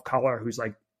child of color who's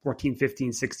like 14,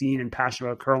 15, 16 and passionate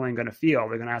about curling going to feel?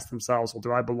 They're going to ask themselves, well,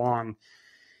 do I belong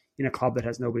in a club that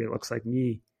has nobody that looks like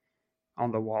me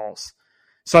on the walls?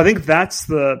 So I think that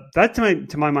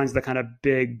to my mind is the kind of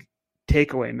big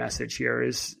takeaway message here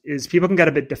is people can get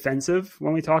a bit defensive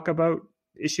when we talk about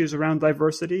issues around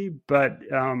diversity, but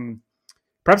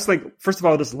perhaps first of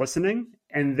all, just listening,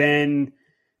 and then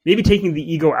maybe taking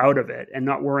the ego out of it and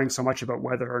not worrying so much about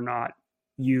whether or not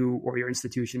you or your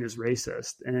institution is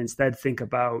racist, and instead think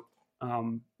about,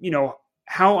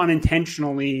 how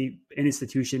unintentionally an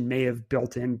institution may have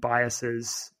built in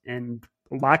biases and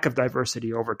lack of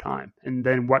diversity over time, and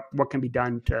then what can be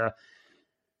done to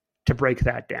break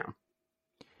that down.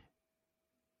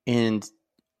 And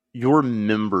your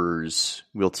members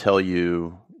will tell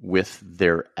you with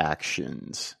their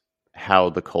actions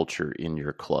how the culture in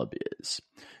your club is.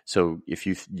 So if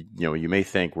you may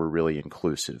think we're really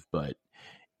inclusive, but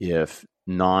if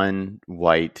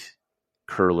non-white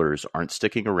curlers aren't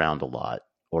sticking around a lot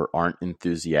or aren't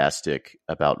enthusiastic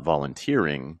about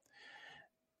volunteering,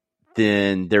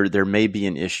 then there may be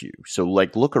an issue. So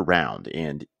look around,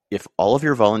 and if all of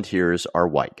your volunteers are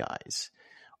white guys,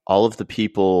 all of the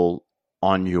people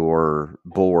on your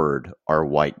board are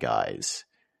white guys,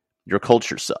 your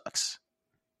culture sucks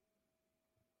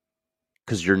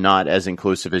because you're not as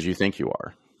inclusive as you think you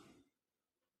are.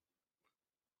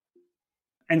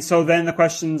 And so then the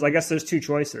questions, I guess there's two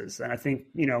choices. And I think,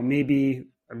 maybe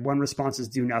one response is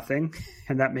do nothing,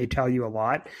 and that may tell you a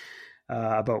lot.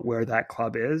 about where that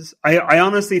club is. I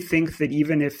honestly think that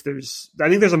even if I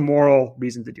think there's a moral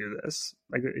reason to do this.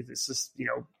 Like, it's just,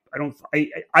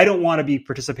 I don't want to be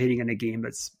participating in a game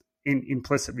that's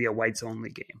implicitly a whites only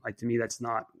game. Like, to me, that's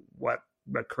not what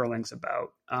curling's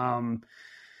about.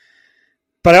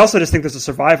 But I also just think there's a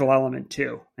survival element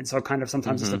too. And so kind of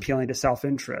sometimes it's appealing to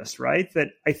self-interest, right? That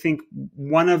I think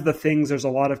one of the things there's a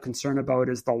lot of concern about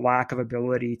is the lack of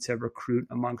ability to recruit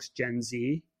amongst Gen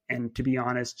Z. And to be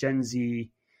honest, Gen Z,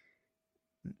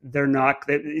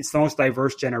 it's the most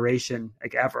diverse generation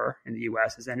like ever in the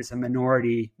US, and it's a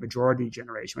majority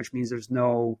generation, which means there's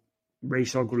no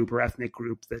racial group or ethnic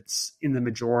group that's in the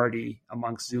majority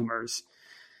amongst Zoomers.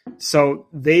 So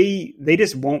they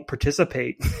just won't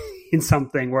participate in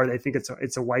something where they think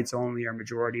it's a whites only or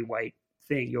majority white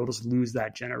thing. You'll just lose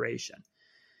that generation.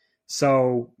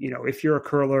 So, if you're a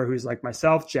curler who's like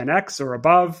myself, Gen X or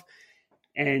above,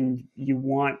 and you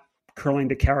want curling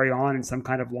to carry on in some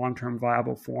kind of long-term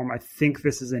viable form, I think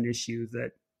this is an issue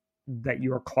that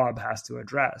your club has to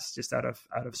address just out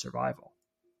of survival.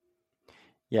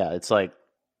 Yeah, it's like,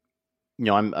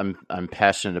 I'm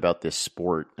passionate about this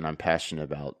sport, and I'm passionate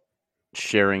about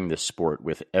sharing this sport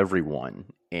with everyone.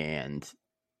 And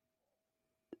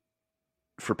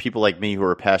for people like me who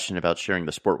are passionate about sharing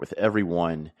the sport with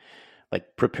everyone,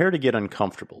 like, prepare to get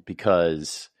uncomfortable,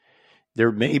 because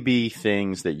there may be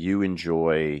things that you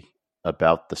enjoy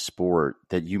about the sport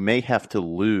that you may have to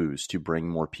lose to bring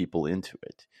more people into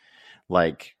it.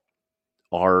 Like,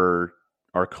 our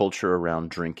culture around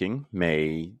drinking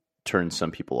may turn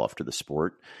some people off to the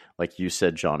sport. Like you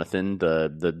said, Jonathan,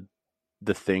 the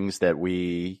things that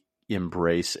we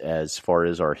embrace as far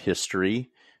as our history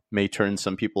may turn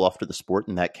some people off to the sport,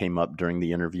 and that came up during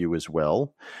the interview as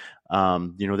well.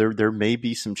 There may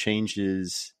be some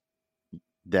changes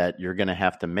that you're going to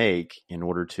have to make in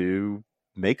order to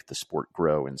make the sport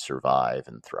grow and survive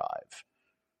and thrive.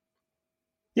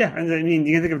 Yeah, and I mean,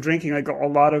 you can think of drinking, like a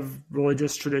lot of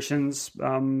religious traditions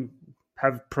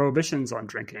have prohibitions on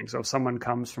drinking. So if someone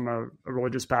comes from a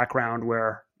religious background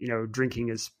where, drinking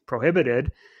is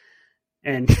prohibited,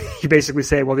 and you basically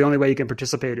say, well, the only way you can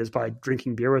participate is by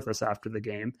drinking beer with us after the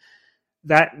game,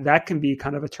 that can be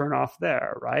kind of a turnoff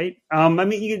there, right?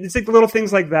 It's like little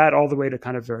things like that all the way to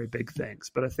kind of very big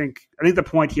things. But I think the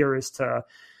point here is to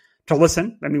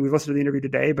listen. I mean, we've listened to the interview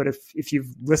today, but if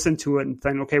you've listened to it and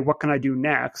think, okay, what can I do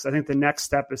next? I think the next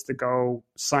step is to go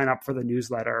sign up for the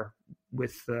newsletter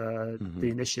with the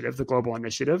initiative, the global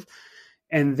initiative,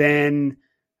 and then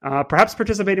perhaps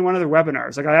participate in one of the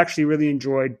webinars. Like, I actually really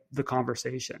enjoyed the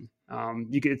conversation.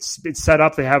 It's set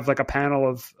up. They have like a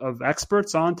panel of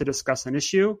experts on to discuss an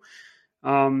issue.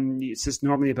 It's just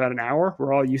normally about an hour.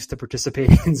 We're all used to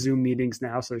participating in Zoom meetings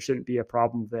now, so there shouldn't be a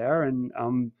problem there. And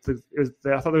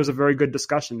I thought there was a very good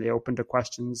discussion. They opened to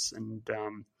questions, and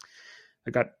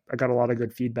I got a lot of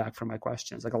good feedback from my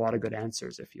questions, like a lot of good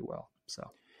answers, if you will.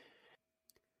 So,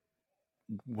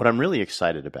 what I'm really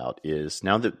excited about is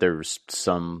now that there's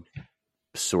some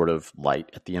sort of light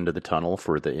at the end of the tunnel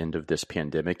for the end of this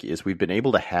pandemic, is we've been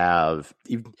able to have,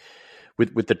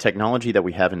 with the technology that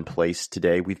we have in place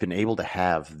today, we've been able to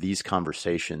have these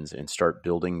conversations and start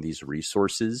building these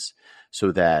resources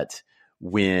so that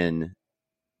when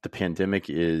the pandemic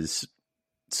is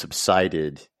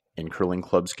subsided and curling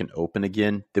clubs can open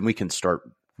again, then we can start,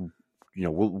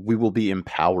 we will be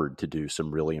empowered to do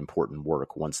some really important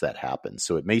work once that happens.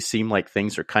 So it may seem like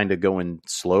things are kind of going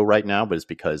slow right now, but it's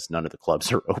because none of the clubs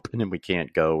are open and we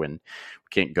can't go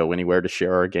anywhere to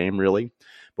share our game, really.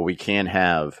 But we can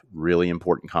have really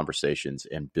important conversations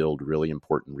and build really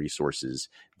important resources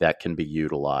that can be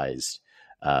utilized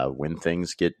when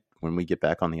we get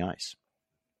back on the ice.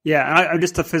 Yeah, and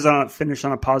just to finish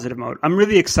on a positive note, I'm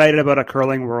really excited about a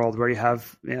curling world where you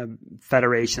have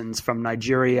federations from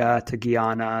Nigeria to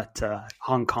Guyana to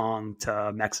Hong Kong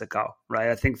to Mexico, right?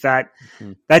 I think that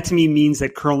to me means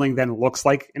that curling then looks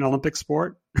like an Olympic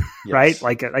sport, right?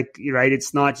 Like right?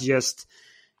 It's not just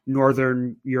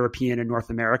Northern European and North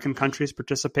American countries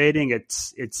participating.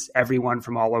 It's everyone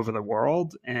from all over the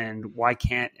world. And why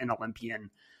can't an Olympian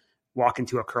walk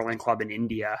into a curling club in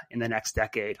India in the next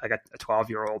decade, like a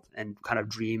 12-year-old, and kind of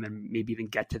dream and maybe even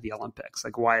get to the Olympics?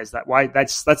 Like, why is that? Why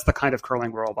that's the kind of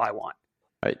curling world I want.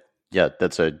 Right. Yeah,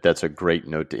 that's a great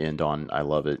note to end on. I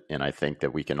love it, and I think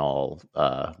that we can all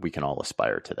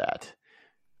aspire to that.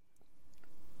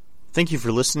 Thank you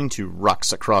for listening to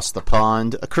Rocks Across the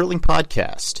Pond, a curling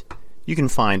podcast. You can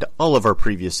find all of our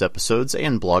previous episodes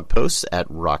and blog posts at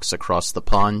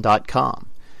rocksacrossthepond.com.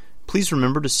 Please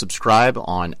remember to subscribe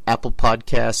on Apple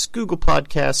Podcasts, Google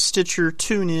Podcasts, Stitcher,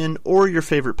 TuneIn, or your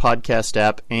favorite podcast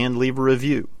app, and leave a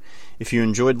review. If you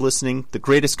enjoyed listening, the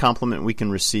greatest compliment we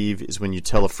can receive is when you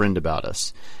tell a friend about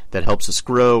us. That helps us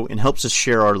grow and helps us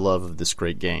share our love of this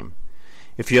great game.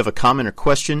 If you have a comment or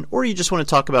question, or you just want to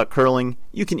talk about curling,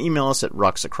 you can email us at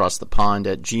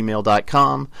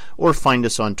rocksacrossthepond@gmail.com or find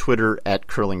us on Twitter at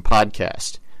Curling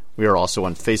Podcast. We are also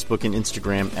on Facebook and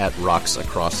Instagram at Rocks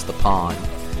Across the Pond.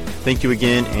 Thank you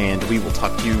again, and we will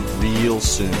talk to you real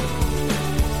soon.